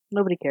shoes?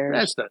 Nobody cares.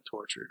 That's not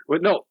torture. Well,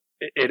 no,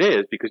 it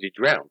is because you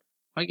drown.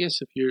 I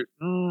guess if you're...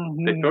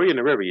 They throw you in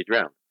the river, you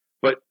drown.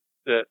 But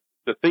the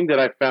thing that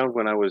I found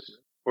when I was...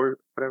 Or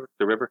whatever,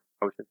 the river,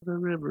 ocean. The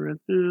river and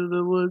through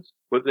the woods.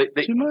 Well, to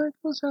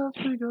Michael's house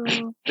we go.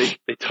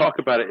 They talk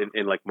about it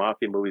in like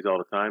mafia movies all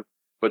the time,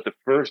 but the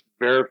first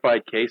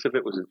verified case of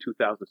it was in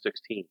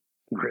 2016.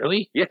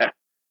 Really? Yeah.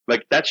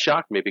 Like, that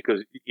shocked me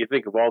because you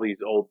think of all these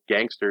old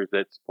gangsters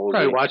that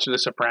supposedly... Probably watching The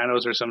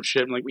Sopranos or some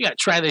shit. I'm like, we gotta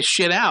try this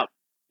shit out.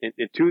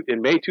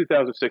 In May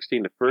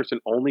 2016, the first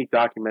and only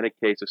documented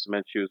case of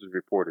cement shoes was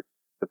reported.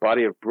 The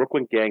body of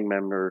Brooklyn gang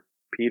member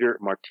Peter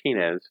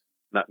Martinez,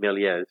 not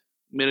Miliez,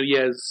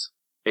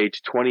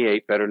 age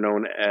 28, better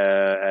known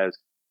as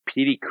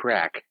Petey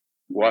Crack,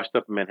 washed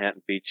up in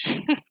Manhattan Beach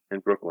in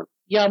Brooklyn.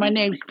 Yo, my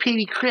name's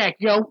Petey Crack,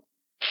 yo.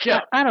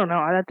 I don't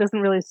know. That doesn't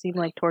really seem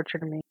like torture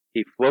to me.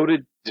 He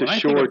floated to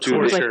shore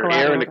due to like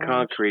air in the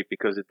concrete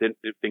because it didn't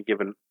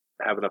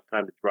have enough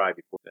time to dry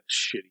before. That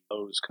shitty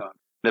hose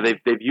concrete. Now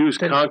they've used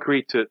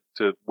concrete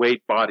to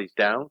weight bodies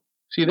down.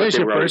 See, there's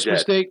your first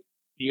mistake.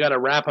 You got to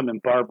wrap them in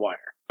barbed wire.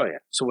 Oh yeah.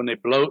 So when they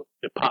bloat,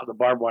 the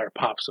barbed wire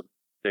pops them.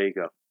 There you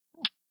go.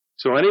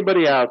 So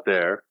anybody out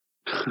there?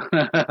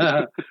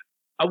 Now,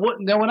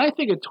 when I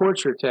think of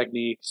torture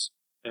techniques,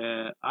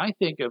 I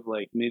think of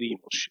like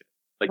medieval shit,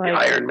 like the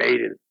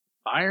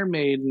Iron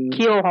Maiden,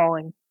 keel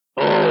hauling.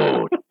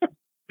 Oh,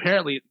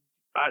 apparently,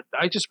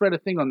 I just read a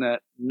thing on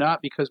that.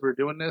 Not because we're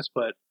doing this,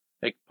 but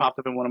it popped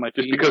up in one of my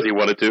feeds. Just because he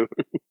wanted to.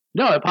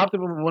 No, it popped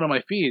up in one of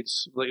my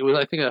feeds. Like it was,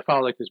 I think I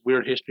followed like this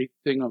weird history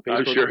thing on Facebook.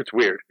 I'm sure it's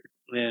weird.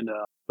 And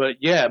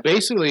but yeah,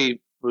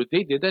 basically, if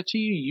they did that to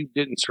you, you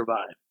didn't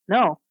survive.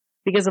 No.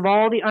 Because of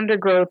all the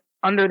undergrowth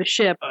under the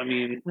ship, I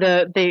mean,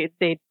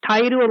 they tie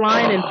you to a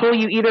line and pull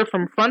you either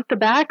from front to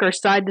back or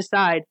side to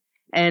side,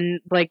 and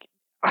like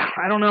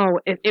I don't know,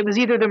 it was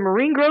either the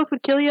marine growth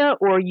would kill you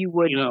or you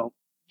would,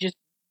 just.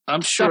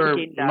 I'm sure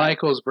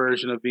Michael's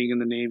version of being in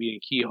the Navy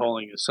and key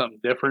hauling is something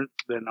different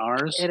than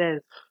ours. It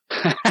is.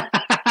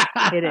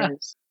 It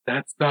is.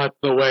 That's not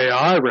the way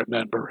I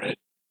remember it.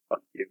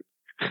 Fuck you.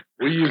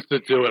 We used to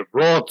do it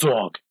raw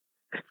dog.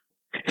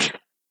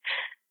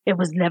 It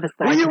was never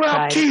side to side. Were you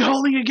out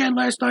keyholing again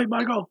last night,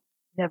 Michael?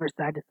 Never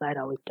side to side,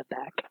 always to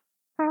back.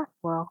 Huh,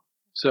 well.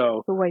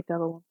 So. The white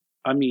devil.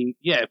 I mean,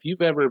 yeah, if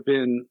you've ever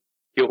been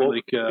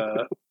like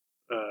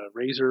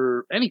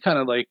razor, any kind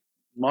of like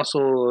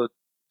muscle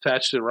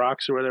attached to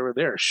rocks or whatever,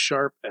 they're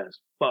sharp as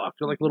fuck.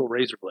 They're like little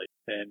razor blades.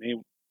 And they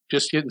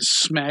just getting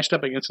smashed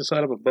up against the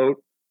side of a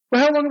boat.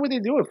 Well, how long would they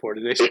do it for?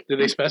 Did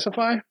they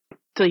specify?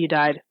 Till you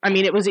died. I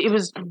mean, it was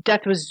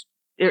death was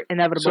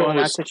inevitable in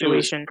that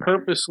situation. It was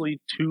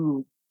purposely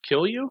to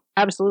kill you?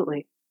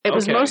 Absolutely. It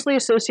was mostly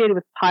associated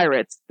with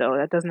pirates, though.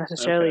 That doesn't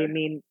necessarily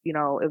mean, it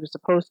was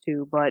supposed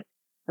to, but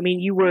I mean,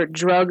 you were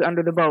drug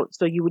under the boat,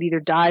 so you would either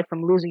die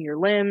from losing your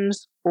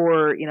limbs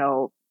or,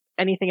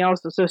 anything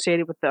else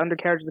associated with the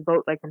undercarriage of the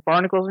boat, like from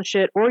barnacles and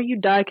shit, or you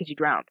die because you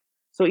drowned.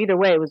 So either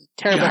way, it was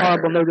terrible,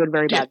 horrible, no good,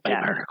 very bad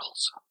death.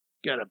 Barnacles.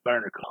 Got a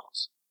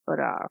barnacles. But,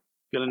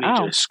 gonna need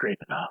you to scrape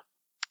it off.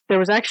 There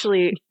was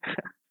actually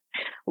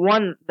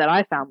one that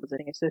I found was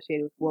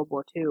associated with World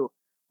War II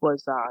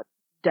was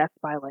death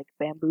by like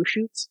bamboo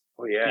shoots.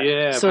 Oh yeah.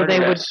 Yeah. So they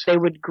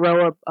would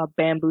grow a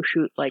bamboo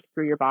shoot like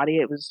through your body.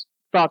 It was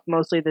thought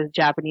mostly the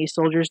Japanese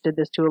soldiers did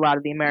this to a lot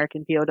of the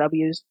American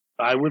POWs.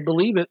 I would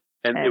believe it.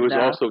 And it was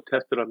also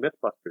tested on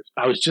Mythbusters.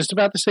 I was just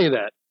about to say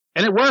that,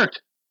 and it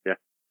worked. Yeah.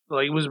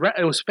 Like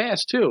it was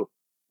fast too.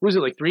 Was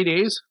it like 3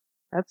 days?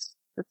 That's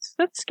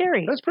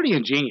scary. That's pretty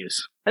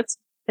ingenious. It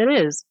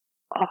is.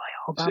 Oh,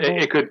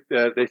 it could.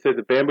 They said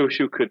the bamboo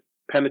shoot could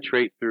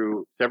penetrate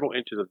through several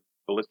inches of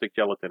ballistic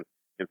gelatin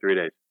in 3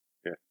 days.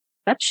 Yeah.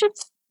 That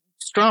shit's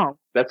strong.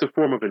 That's a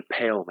form of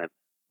impalement.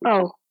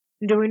 Oh,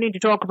 do we need to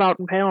talk about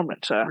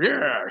impalement, sir?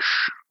 Yes.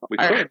 We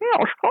could.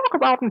 Let's talk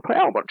about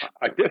impalement.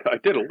 I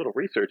did a little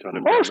research on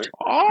impalement.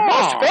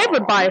 Most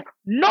favored by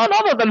none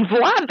other than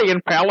Vlad the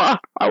Impaler.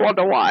 I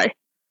wonder why.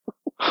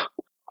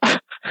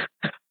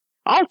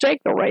 I'll take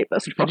the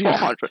rapist for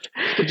 400.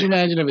 Could you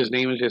imagine if his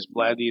name was just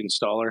Vlad the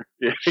Installer?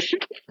 Yeah.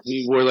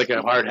 He wore like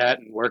a hard hat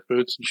and work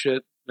boots and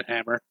shit, the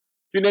hammer.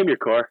 You name your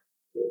car.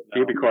 No.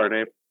 Give your car a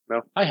name.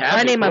 No?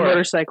 I named my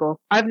motorcycle.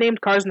 I've named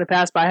cars in the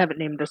past, but I haven't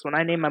named this one.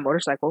 I named my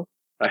motorcycle.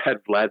 I had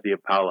Vlad the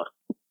Impala.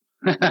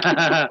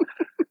 I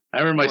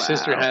remember my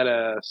sister had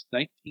a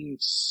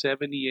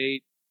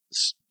 1978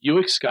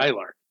 Buick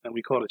Skylark, and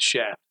we called it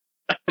Shaft.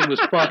 It was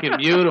fucking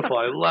beautiful.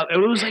 I love it.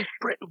 It was like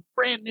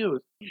brand new.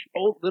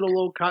 Little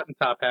old cotton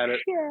top had it.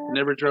 Yeah.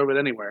 Never drove it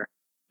anywhere.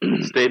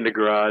 Stayed in the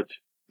garage.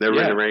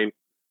 Never in the rain.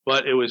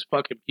 But it was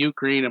fucking puke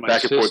green, and my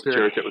Back and forth sister to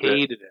church, it was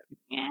hated it.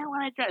 Yeah,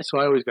 when I drive, so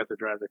I always got to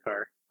drive the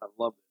car. I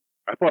loved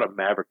it. I bought a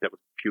Maverick that was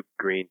puke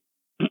green.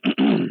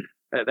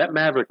 That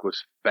Maverick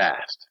was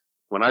fast.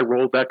 When I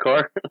rolled that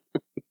car,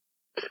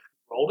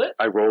 Rolled it?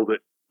 I rolled it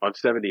on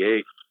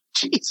 78.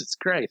 Jesus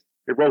Christ!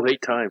 It rolled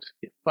 8 times.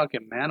 You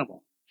fucking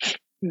manimal.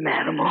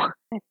 Manimal.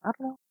 I don't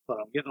know. But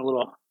I'm getting a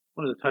little.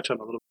 Wanted to touch on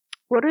a little.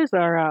 What is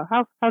our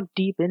how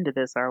deep into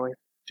this are we?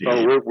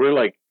 Oh, we're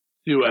like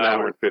 2 an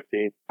hour hours. and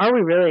 15. Are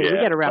we really? Yeah, We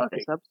gotta wrap fuck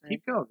this it. up.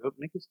 Keep going. Go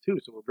make this 2,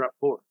 so we'll drop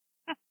 4.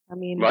 I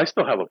mean, Well, I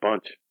still have a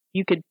bunch.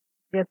 you could.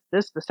 Yes,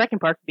 the second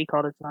part could be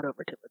called "It's Not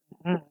Over Till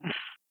It's."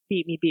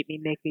 Beat me,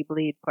 make me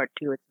bleed. Part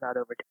 2, "It's Not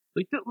Over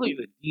Till." Look at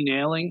the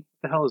denailing.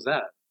 What the hell is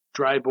that?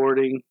 Dry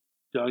boarding,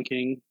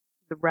 dunking,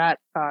 The rat,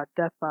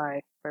 death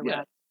by Yeah.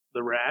 rat.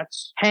 the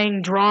rats.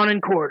 Hanged, drawn,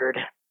 and quartered.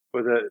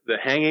 Well, the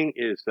hanging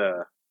is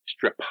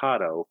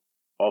strapado,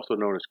 also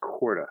known as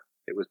corda.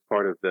 It was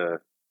part of the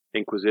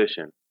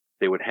Inquisition.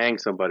 They would hang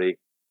somebody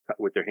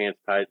with their hands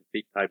tied and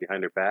feet tied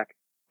behind their back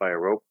by a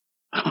rope.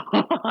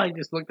 I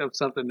just looked up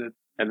something that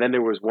And then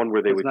there was one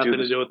where they has would nothing do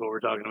to do with what we're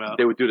talking about.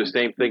 they would do the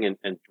same thing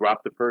and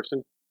drop the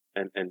person,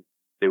 and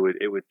it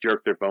would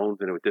jerk their bones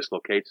and it would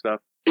dislocate stuff.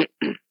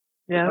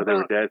 Yeah. So they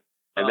were dead.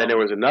 And then there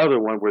was another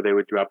one where they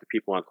would drop the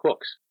people on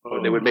hooks.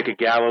 Or they would make a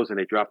gallows and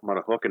they drop them on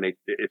a hook, and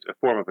it's a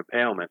form of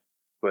impalement.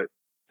 But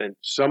then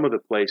some of the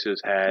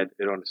places had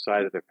it on the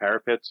side of their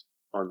parapets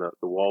on the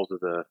walls of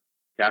the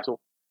castle.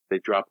 They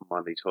drop them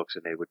on these hooks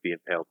and they would be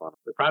impaled on them.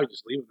 They probably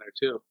just leave them there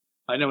too.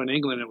 I know in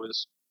England it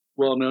was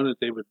well known that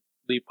they would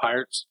leave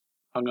pirates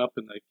hung up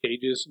in the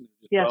cages and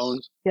just Yes.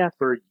 bones Yes.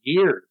 for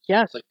years.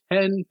 Yes. Like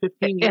 10,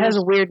 15 years. It has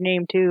a weird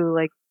name too,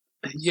 like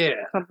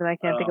yeah. something I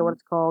can't think of what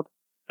it's called.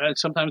 And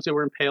sometimes they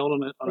were impaled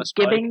on a Like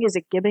spike. gibbing? Is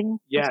it gibbing?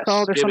 Yes, It's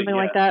called or gibbing, something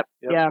like yeah. that.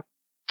 Yep. Yeah.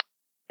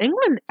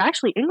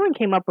 England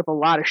came up with a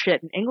lot of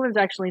shit, and England's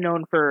actually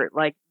known for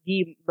like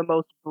the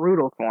most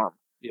brutal form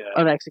Yeah.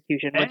 of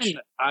execution, which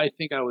And I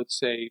think I would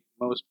say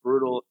most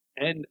brutal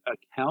and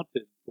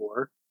accounted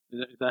for.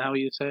 Is that how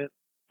you say it?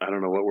 I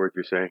don't know what word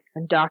you're saying.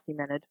 and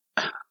documented.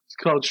 It's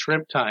called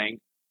shrimp tying.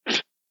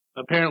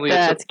 Apparently,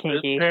 That's it's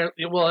kinky.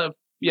 Apparently, well,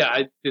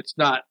 yeah, it's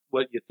not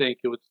what you think.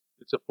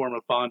 It's a form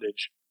of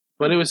bondage,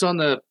 but it was on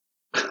the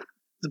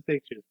the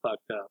picture's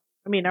fucked up.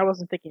 I mean, I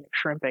wasn't thinking of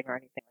shrimping or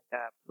anything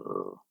like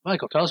that.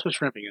 Michael, tell us what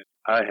shrimping is.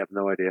 I have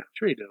no idea.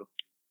 Sure you do.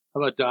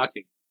 How about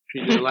docking? She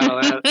did a lot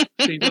of that.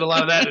 She did a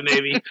lot of that in the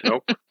Navy.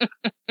 Nope.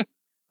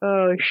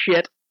 Oh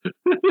shit.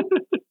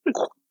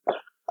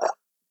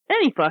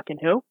 Any fucking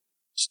who?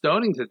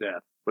 Stoning to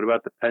death. What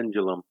about the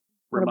pendulum?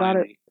 What Remind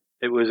about me.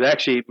 It was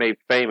actually made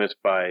famous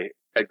by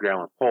Edgar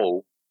Allan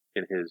Poe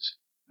in his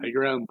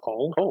Edgar Allan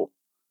Poe? Poe.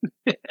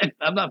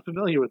 I'm not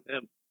familiar with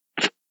him.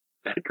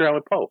 Edgar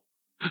Allan Poe.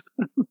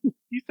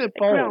 You said A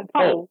Poe. ground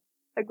pole.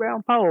 A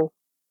ground pole.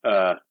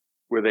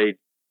 Where they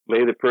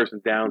lay the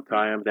person down,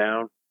 tie them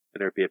down, and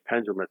there'd be a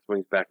pendulum that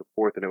swings back and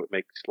forth, and it would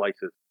make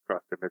slices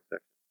across their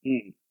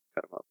midsection.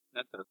 Cut them up.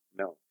 That does.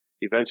 No.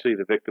 Eventually,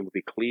 the victim would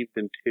be cleaved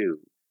in two,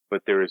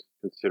 but there is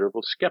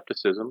considerable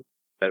skepticism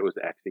that it was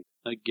actually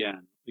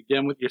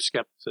Again with your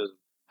skepticism.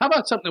 How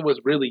about something that was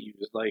really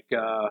used, like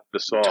the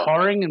saw.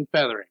 tarring and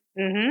feathering?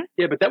 Mm-hmm.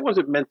 Yeah, but that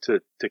wasn't meant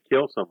to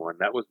kill someone.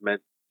 That was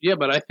meant Yeah,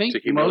 but I think to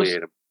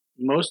humiliate him.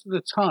 most of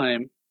the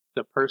time,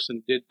 the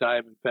person did die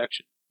of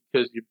infection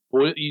because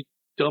you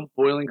dump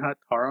boiling hot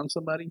tar on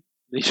somebody,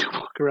 then you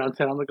walk around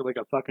town looking like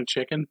a fucking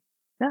chicken.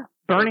 Yeah,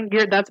 burning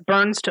gear. That's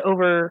burns to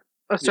over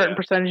a certain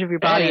percentage of your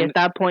body. And at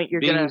that point,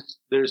 you're gonna.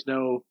 There was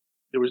no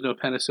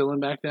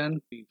penicillin back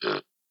then.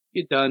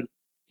 You're done.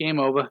 Game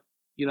over.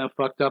 You know,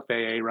 fucked up,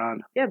 AA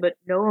Ron. Yeah, but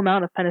no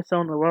amount of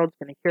penicillin in the world is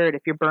going to cure it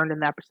if you're burned in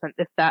that percent.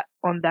 If that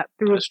on that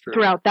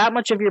throughout that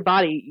much of your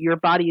body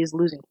is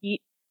losing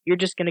heat. You're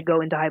just going to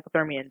go into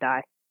hypothermia and die.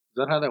 Is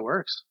that how that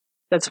works?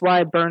 That's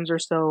why burns are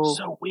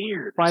so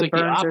weird. Why like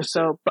burns are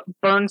so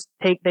burns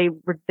take they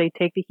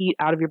take the heat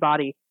out of your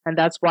body, and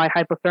that's why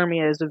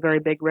hypothermia is a very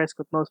big risk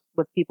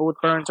with people with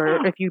burns.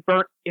 Or if you're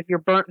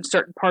burnt in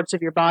certain parts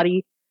of your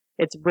body,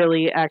 it's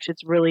really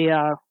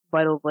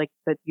vital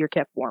that you're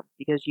kept warm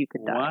because you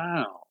could die.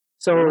 Wow.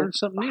 So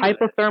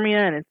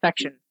hypothermia and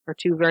infection are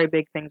two very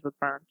big things with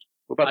burns.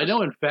 I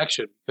know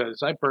infection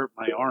because I burnt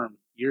my arm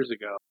years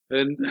ago,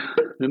 and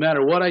no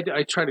matter what I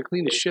tried to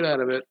clean the shit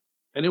out of it.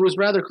 And it was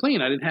rather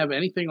clean. I didn't have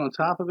anything on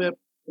top of it,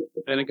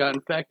 and it got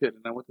infected.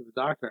 And I went to the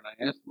doctor, and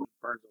I asked him,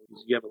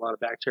 you have a lot of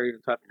bacteria on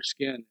top of your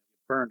skin. You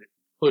burned it,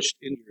 pushed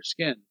into your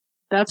skin.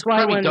 That's why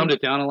probably dumbed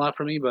it down a lot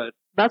for me, but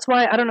that's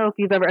why I don't know if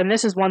you've ever. And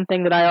this is one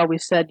thing that I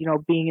always said.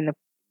 Being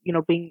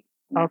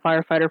a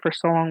firefighter for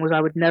so long was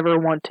I would never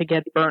want to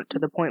get burnt to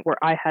the point where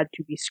I had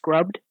to be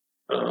scrubbed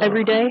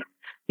every day,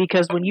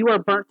 because when you are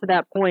burnt to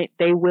that point,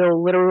 they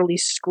will literally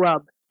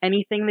scrub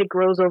anything that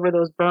grows over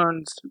those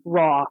burns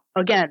raw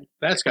again.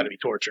 That's got to be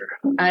torture.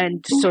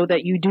 And so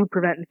that you do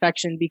prevent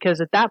infection,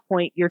 because at that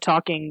point you're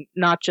talking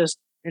not just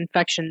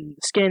infection in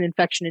the skin,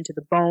 infection into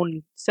the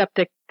bone,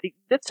 septic.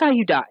 That's how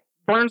you die.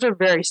 Burns are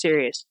very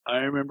serious. I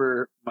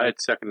remember I had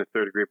second and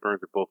third degree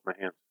burns with both my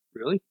hands.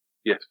 Really?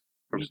 Yes.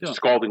 From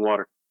scalding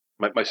water.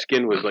 My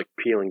skin was like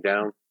peeling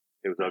down.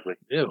 It was ugly.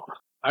 Ew.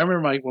 I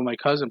remember when my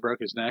cousin broke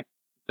his neck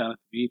down at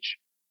the beach,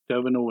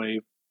 dove in a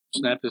wave,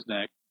 snapped his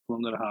neck, flew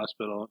him to the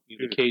hospital,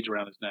 a cage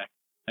around his neck,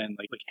 and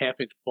like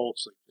half-inch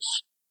bolts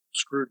just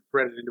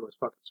threaded into his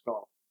fucking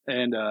skull.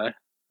 And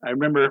I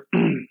remember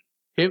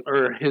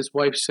his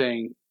wife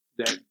saying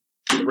that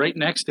right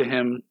next to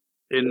him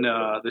in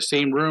the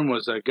same room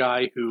was a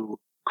guy who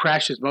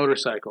crashed his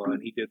motorcycle,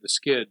 and he did the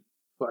skid,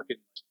 fucking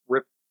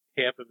ripped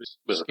half of his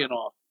skin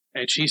off.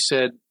 And she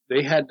said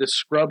they had to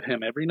scrub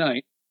him every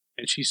night,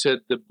 and she said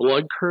the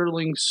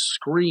blood-curdling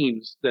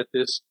screams that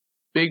this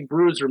big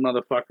bruiser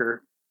motherfucker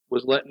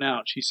was letting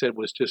out, she said,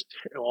 was just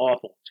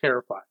awful,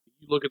 terrifying.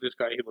 You look at this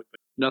guy, he looked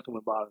like nothing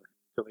would bother him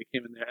until they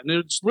came in there. And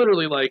it's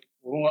literally like,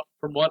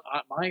 from what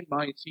my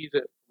mind sees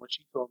it, from what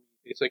she told me,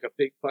 it's like a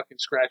big fucking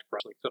scratch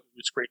brush, like something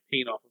you scrape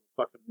paint off of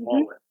a fucking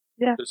wall with.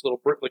 Yeah. This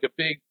little, like a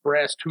big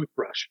brass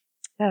toothbrush.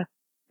 Yeah,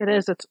 it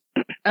is.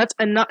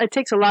 It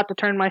takes a lot to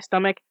turn my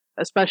stomach,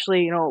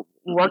 especially,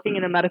 working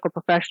in a medical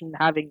profession,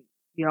 having,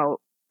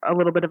 a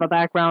little bit of a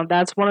background.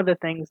 That's one of the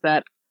things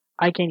that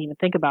I can't even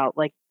think about,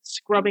 like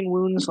scrubbing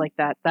wounds like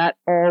that. That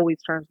always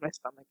turns my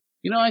stomach.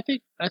 I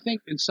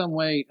think in some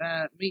way,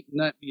 it may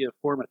not be a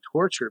form of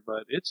torture,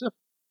 but it's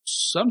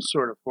some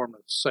sort of form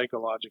of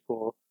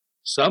psychological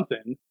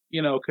something,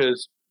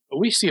 because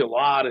we see a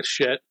lot of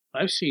shit.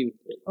 I've seen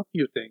a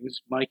few things.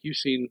 Mike, you've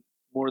seen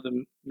more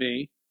than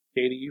me.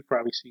 Katie, you've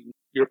probably seen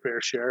your fair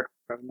share,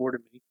 probably more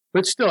than me.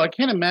 But still, I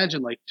can't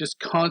imagine, like, just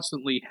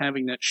constantly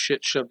having that shit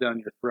shoved down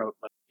your throat.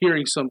 Like,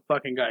 hearing some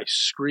fucking guy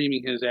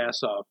screaming his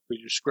ass off because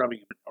you're scrubbing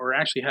him, or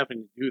actually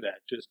having to do that.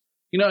 Just,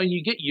 and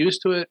you get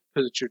used to it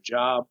because it's your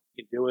job.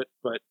 You can do it.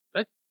 But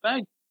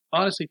I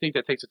honestly think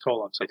that takes a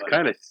toll on somebody. It's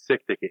kind of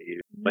sick to get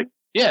you. Like,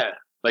 yeah.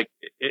 Like,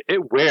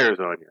 it wears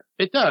on you.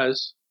 It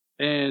does.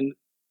 And,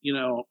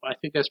 I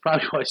think that's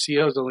probably why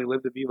COs only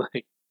live to be,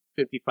 like,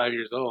 55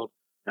 years old.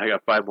 I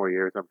got 5 more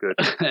years. I'm good.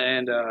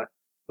 And,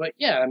 but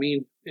yeah, I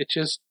mean, it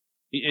just,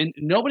 and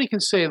nobody can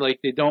say like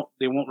they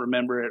won't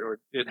remember it or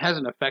it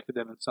hasn't affected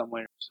them in some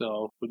way.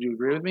 So, would you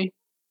agree with me?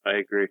 I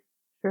agree.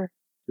 Sure.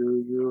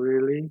 Do you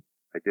really?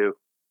 I do.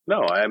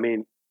 No, I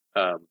mean,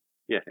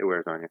 yeah, it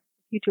wears on you.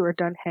 You two are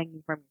done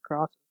hanging from your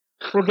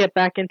crosses. We'll get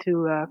back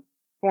into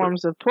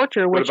forms of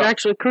torture, which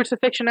actually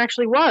crucifixion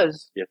actually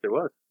was. Yes, it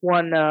was.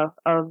 One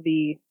of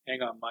the.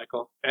 Hang on,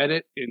 Michael.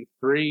 Edit in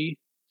 3,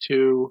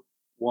 2,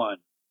 1.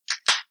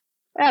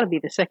 That'll be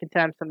the second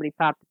time somebody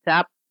popped the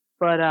top.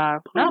 But,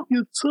 no.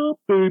 It's up,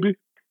 baby.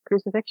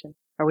 Crucifixion.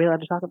 Are we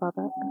allowed to talk about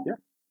that?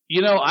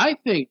 Yeah. I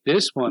think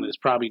this one is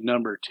probably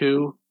number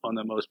 2 on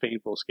the most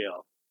painful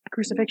scale.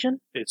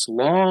 Crucifixion? It's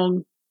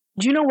long.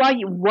 Do you know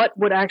what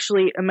would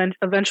actually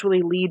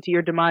eventually lead to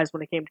your demise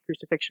when it came to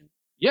crucifixion?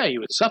 Yeah, you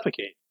would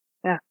suffocate.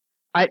 Yeah.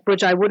 I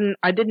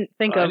didn't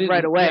think of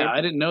right away. Yeah, I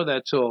didn't know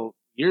that till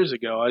years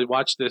ago. I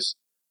watched this,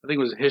 I think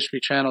it was a History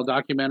Channel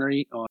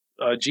documentary on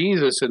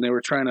Jesus, and they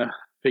were trying to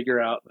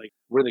figure out like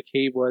where the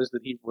cave was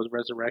that he was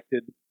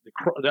resurrected.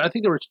 I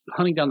think they were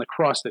hunting down the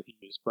cross that he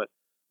used, but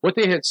what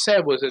they had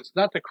said was it's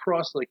not the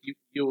cross like you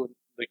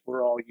like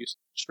we're all used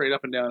straight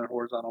up and down and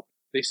horizontal.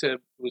 They said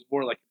it was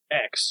more like an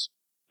X,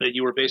 that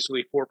you were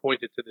basically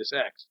 4-pointed to this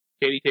X.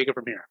 Katie, take it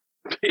from here.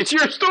 It's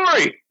your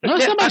story. No,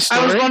 it's not my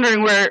story. I was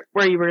wondering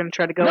where you were going to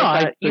try to go. No, with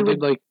I that. You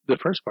did like the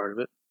first part of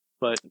it,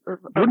 but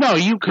would, no,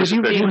 you because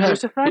you being have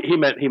crucified. He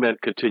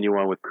meant continue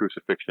on with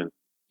crucifixion.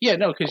 yeah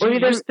no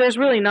because There's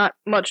really not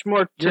much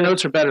more your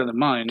notes are better than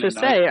mine to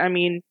say. I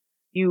mean,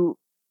 you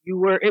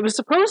were. It was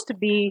supposed to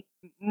be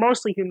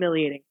mostly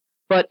humiliating,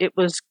 but it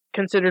was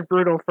considered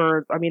brutal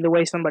for. I mean, the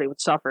way somebody would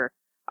suffer.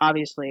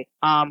 Obviously,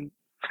 I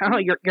don't know.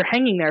 You're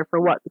hanging there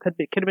for what? It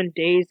could have been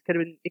days.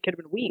 It could have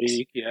been weeks.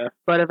 yeah.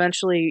 But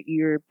eventually,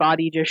 your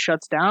body just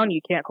shuts down.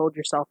 You can't hold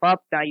yourself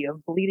up. Now you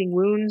have bleeding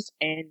wounds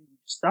and you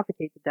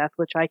suffocate to death,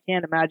 which I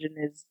can't imagine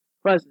is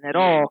pleasant at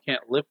all. You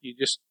can't lift. You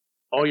just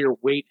all your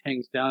weight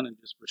hangs down and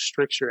just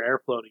restricts your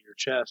airflow to your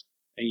chest,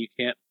 and you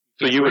can't.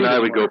 So you and I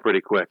would go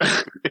pretty quick.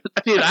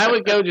 Dude, I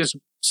would go just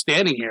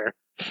standing here.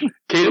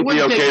 Kate would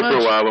be okay for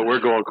a while, but we're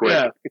going quick.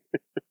 Yeah.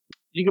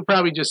 You could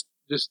probably just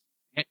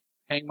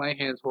hang my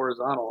hands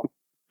horizontal.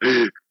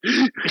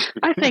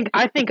 I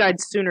think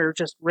I'd sooner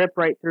just rip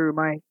right through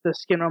the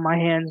skin on my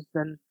hands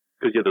than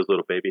because you have those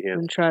little baby hands.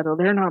 than try to.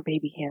 They're not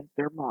baby hands;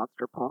 they're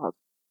monster paws.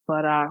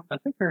 But I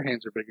think her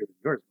hands are bigger than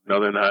yours. No,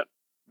 they're not.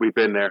 We've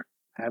been there.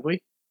 Have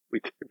we?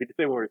 We did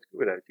when we were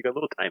scuba diving. You got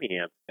little tiny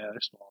hands. Yeah,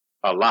 they're small.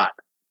 A lot.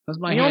 That's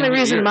my the only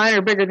reason mine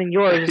are bigger than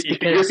yours is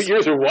because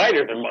yours are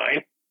wider than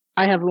mine.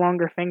 I have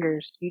longer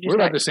fingers. You just We're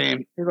about got the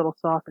same. your little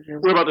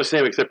sausages. We're about the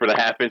same, except for the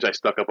half-inch I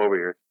stuck up over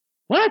here.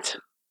 What?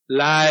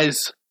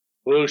 Lies.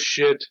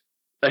 Bullshit.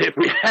 If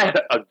we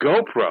had a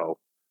GoPro,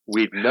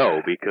 we'd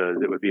know because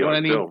it would be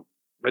on film.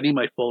 I need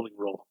my folding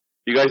roll.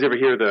 You guys ever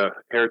hear the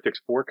Heretic's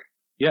fork?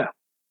 Yeah.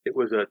 It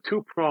was a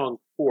two-pronged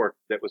fork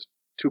that was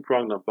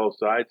two-pronged on both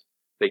sides.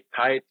 They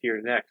tie it to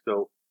your neck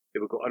so it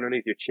would go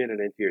underneath your chin and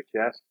into your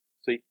chest.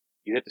 So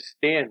you have to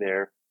stand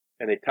there,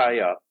 and they tie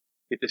you up.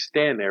 You have to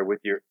stand there with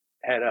your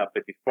head up.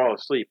 If you fall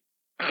asleep,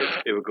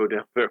 it would go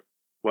down there.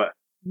 What?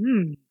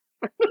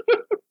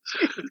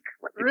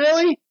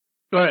 Really?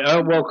 All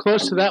right. Well,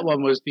 close to that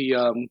one was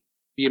the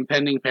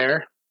impending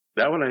pair.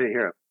 That one I didn't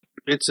hear of.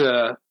 It's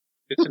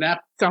an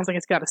app. Sounds like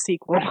it's got a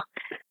sequel.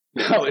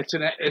 No, it's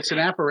an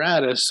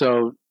apparatus.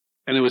 So,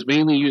 and it was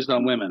mainly used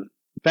on women.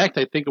 In fact,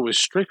 I think it was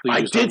strictly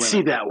used on women. I did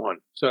see that one.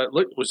 So it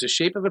was the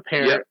shape of a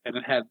pear, and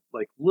it had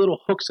like little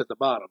hooks at the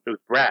bottom. It was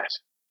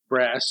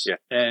brass. Yeah.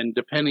 And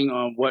depending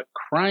on what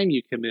crime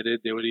you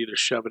committed, they would either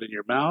shove it in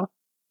your mouth,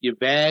 your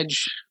vag,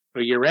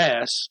 or your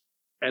ass,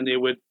 and they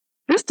would.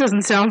 This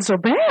doesn't sound so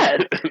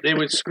bad. They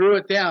would screw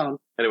it down,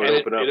 and it would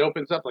open up. It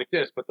opens up like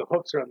this, but the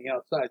hooks are on the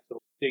outside, so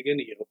it'll dig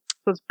into you.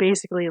 So it's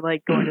basically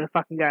like going to a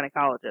fucking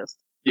gynecologist.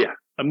 Yeah.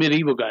 A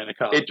medieval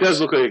gynecologist. It does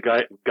look like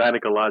a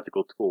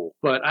gynecological tool.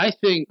 But I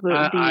think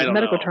the don't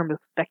medical know. term is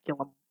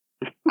speculum.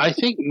 I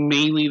think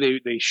mainly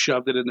they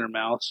shoved it in their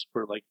mouths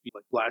for like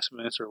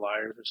blasphemous or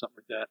liars or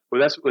something like that.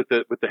 Well, that's with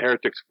the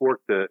Heretic's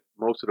fork.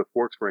 Most of the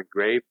forks were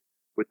engraved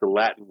with the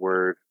Latin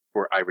word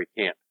for "I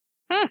recant."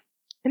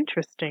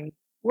 Interesting.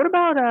 What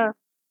about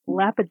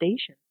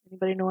lapidation?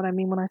 Anybody know what I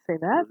mean when I say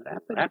that?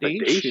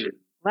 Lapidation.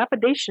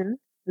 Lapidation.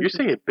 You're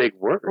saying big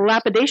words.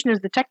 Lapidation is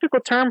the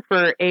technical term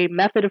for a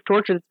method of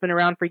torture that's been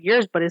around for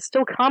years, but is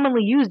still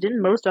commonly used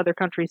in most other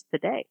countries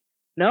today.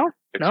 No?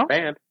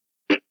 Expand.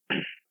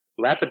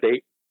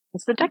 Lapidate.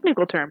 It's the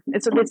technical term.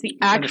 It's the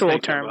actual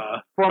term.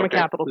 Form of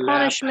capital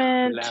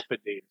punishment.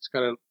 Lapidate. It's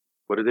got a.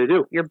 What do they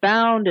do? You're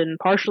bound and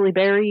partially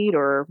buried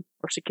or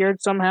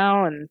secured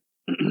somehow, and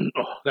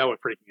oh, that would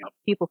freak me out.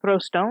 People throw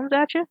stones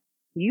at you.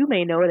 You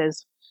may know it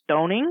as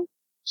stoning.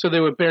 So they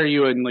would bury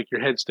you in like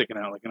your head sticking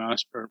out like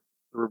an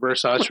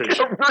reverse ostrich.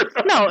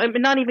 No,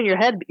 not even your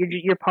head. But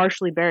you're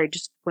partially buried,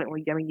 just to the point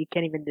where you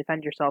can't even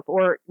defend yourself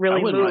or really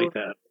I wouldn't move. like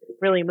that.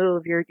 Really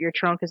move. Your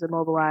trunk is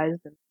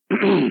immobilized,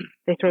 and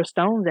they throw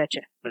stones at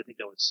you. I think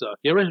that would suck.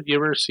 You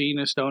ever seen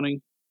a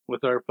stoning?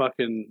 With our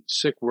fucking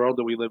sick world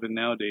that we live in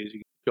nowadays,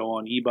 you can go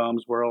on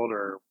E-Bombs World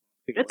or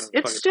it's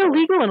still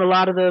legal in a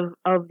lot of the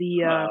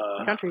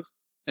countries.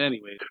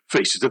 Anyway,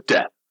 Faces of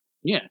Death.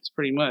 Yeah, it's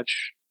pretty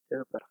much.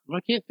 I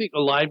can't think. A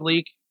Live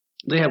Leak.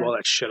 They have all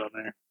that shit on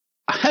there.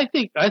 I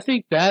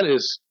think that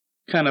is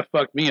kind of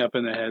fucked me up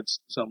in the head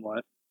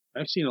somewhat.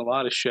 I've seen a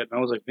lot of shit, and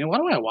I was like, man, why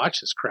do I watch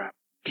this crap?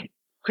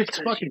 It's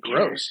fucking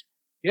gross.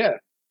 Yeah.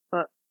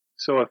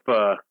 So if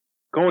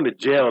going to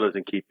jail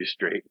doesn't keep you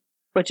straight,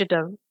 which it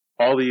doesn't.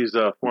 All these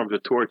forms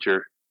of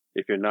torture,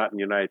 if you're not in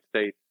the United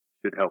States,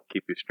 should help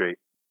keep you straight.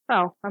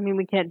 Oh, I mean,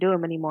 we can't do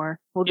them anymore.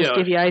 We'll just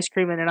give you ice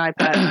cream and an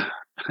iPad.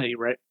 Hey,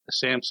 right,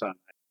 a Samsung.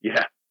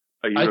 Yeah.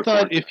 I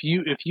thought if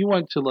you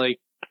went to like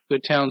the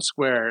town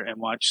square and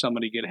watched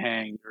somebody get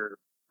hanged or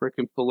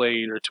frickin'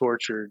 filleted or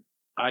tortured,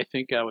 I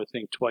think I would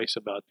think twice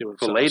about doing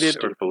filleted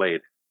or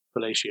filleted.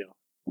 Fellatio.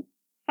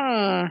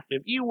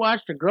 If you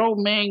watched a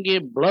grown man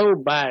get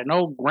blowed by an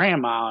old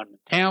grandma in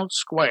the town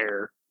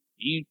square,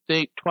 you'd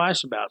think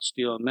twice about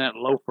stealing that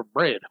loaf of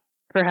bread.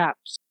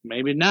 Perhaps.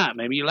 Maybe not.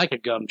 Maybe you like a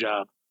gum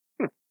job.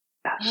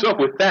 So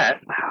with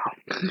that,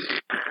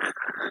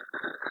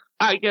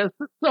 I guess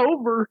it's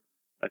over.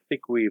 I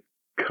think we've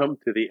come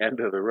to the end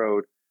of the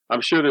road.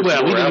 I'm sure there's we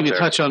more didn't out even there.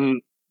 touch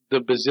on the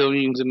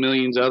bazillions and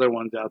millions of other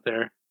ones out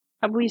there.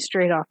 We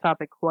strayed off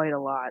topic quite a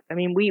lot. I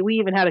mean, we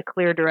even had a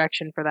clear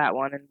direction for that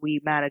one, and we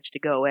managed to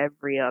go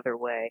every other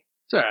way.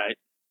 It's all right.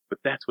 But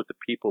that's what the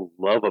people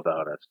love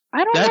about us.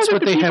 I don't That's know what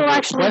that the they have people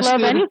actually love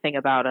requested. anything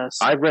about us.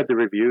 I've read the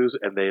reviews,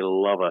 and they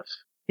love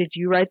us. Did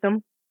you write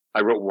them?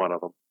 I wrote one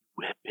of them.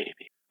 Wet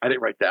baby. I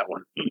didn't write that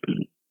one.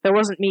 That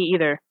wasn't me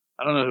either.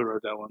 I don't know who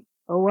wrote that one.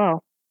 Oh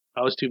well.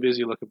 I was too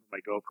busy looking for my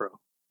GoPro.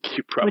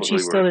 You probably Which you were.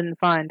 still didn't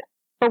find.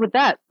 But with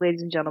that,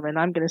 ladies and gentlemen,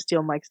 I'm going to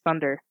steal Mike's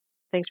thunder.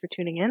 Thanks for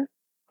tuning in.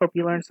 Hope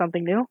you learned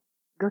something new.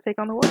 Go take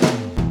on the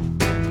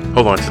world.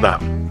 Hold on,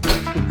 stop.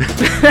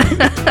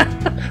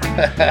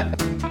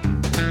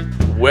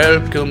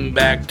 Welcome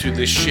back to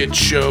the Shit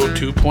Show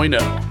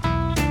 2.0.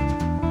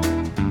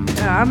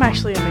 I'm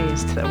actually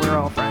amazed that we're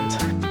all friends.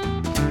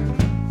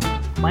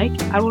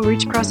 Mike, I will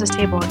reach across this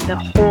table and the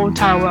whole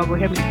entire world will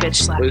hear me bitch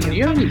slap Do you.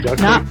 you have any duct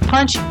tape? Not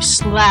punch you,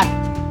 slap.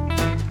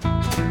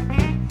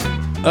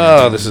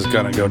 Oh, this is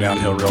gonna go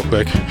downhill real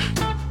quick.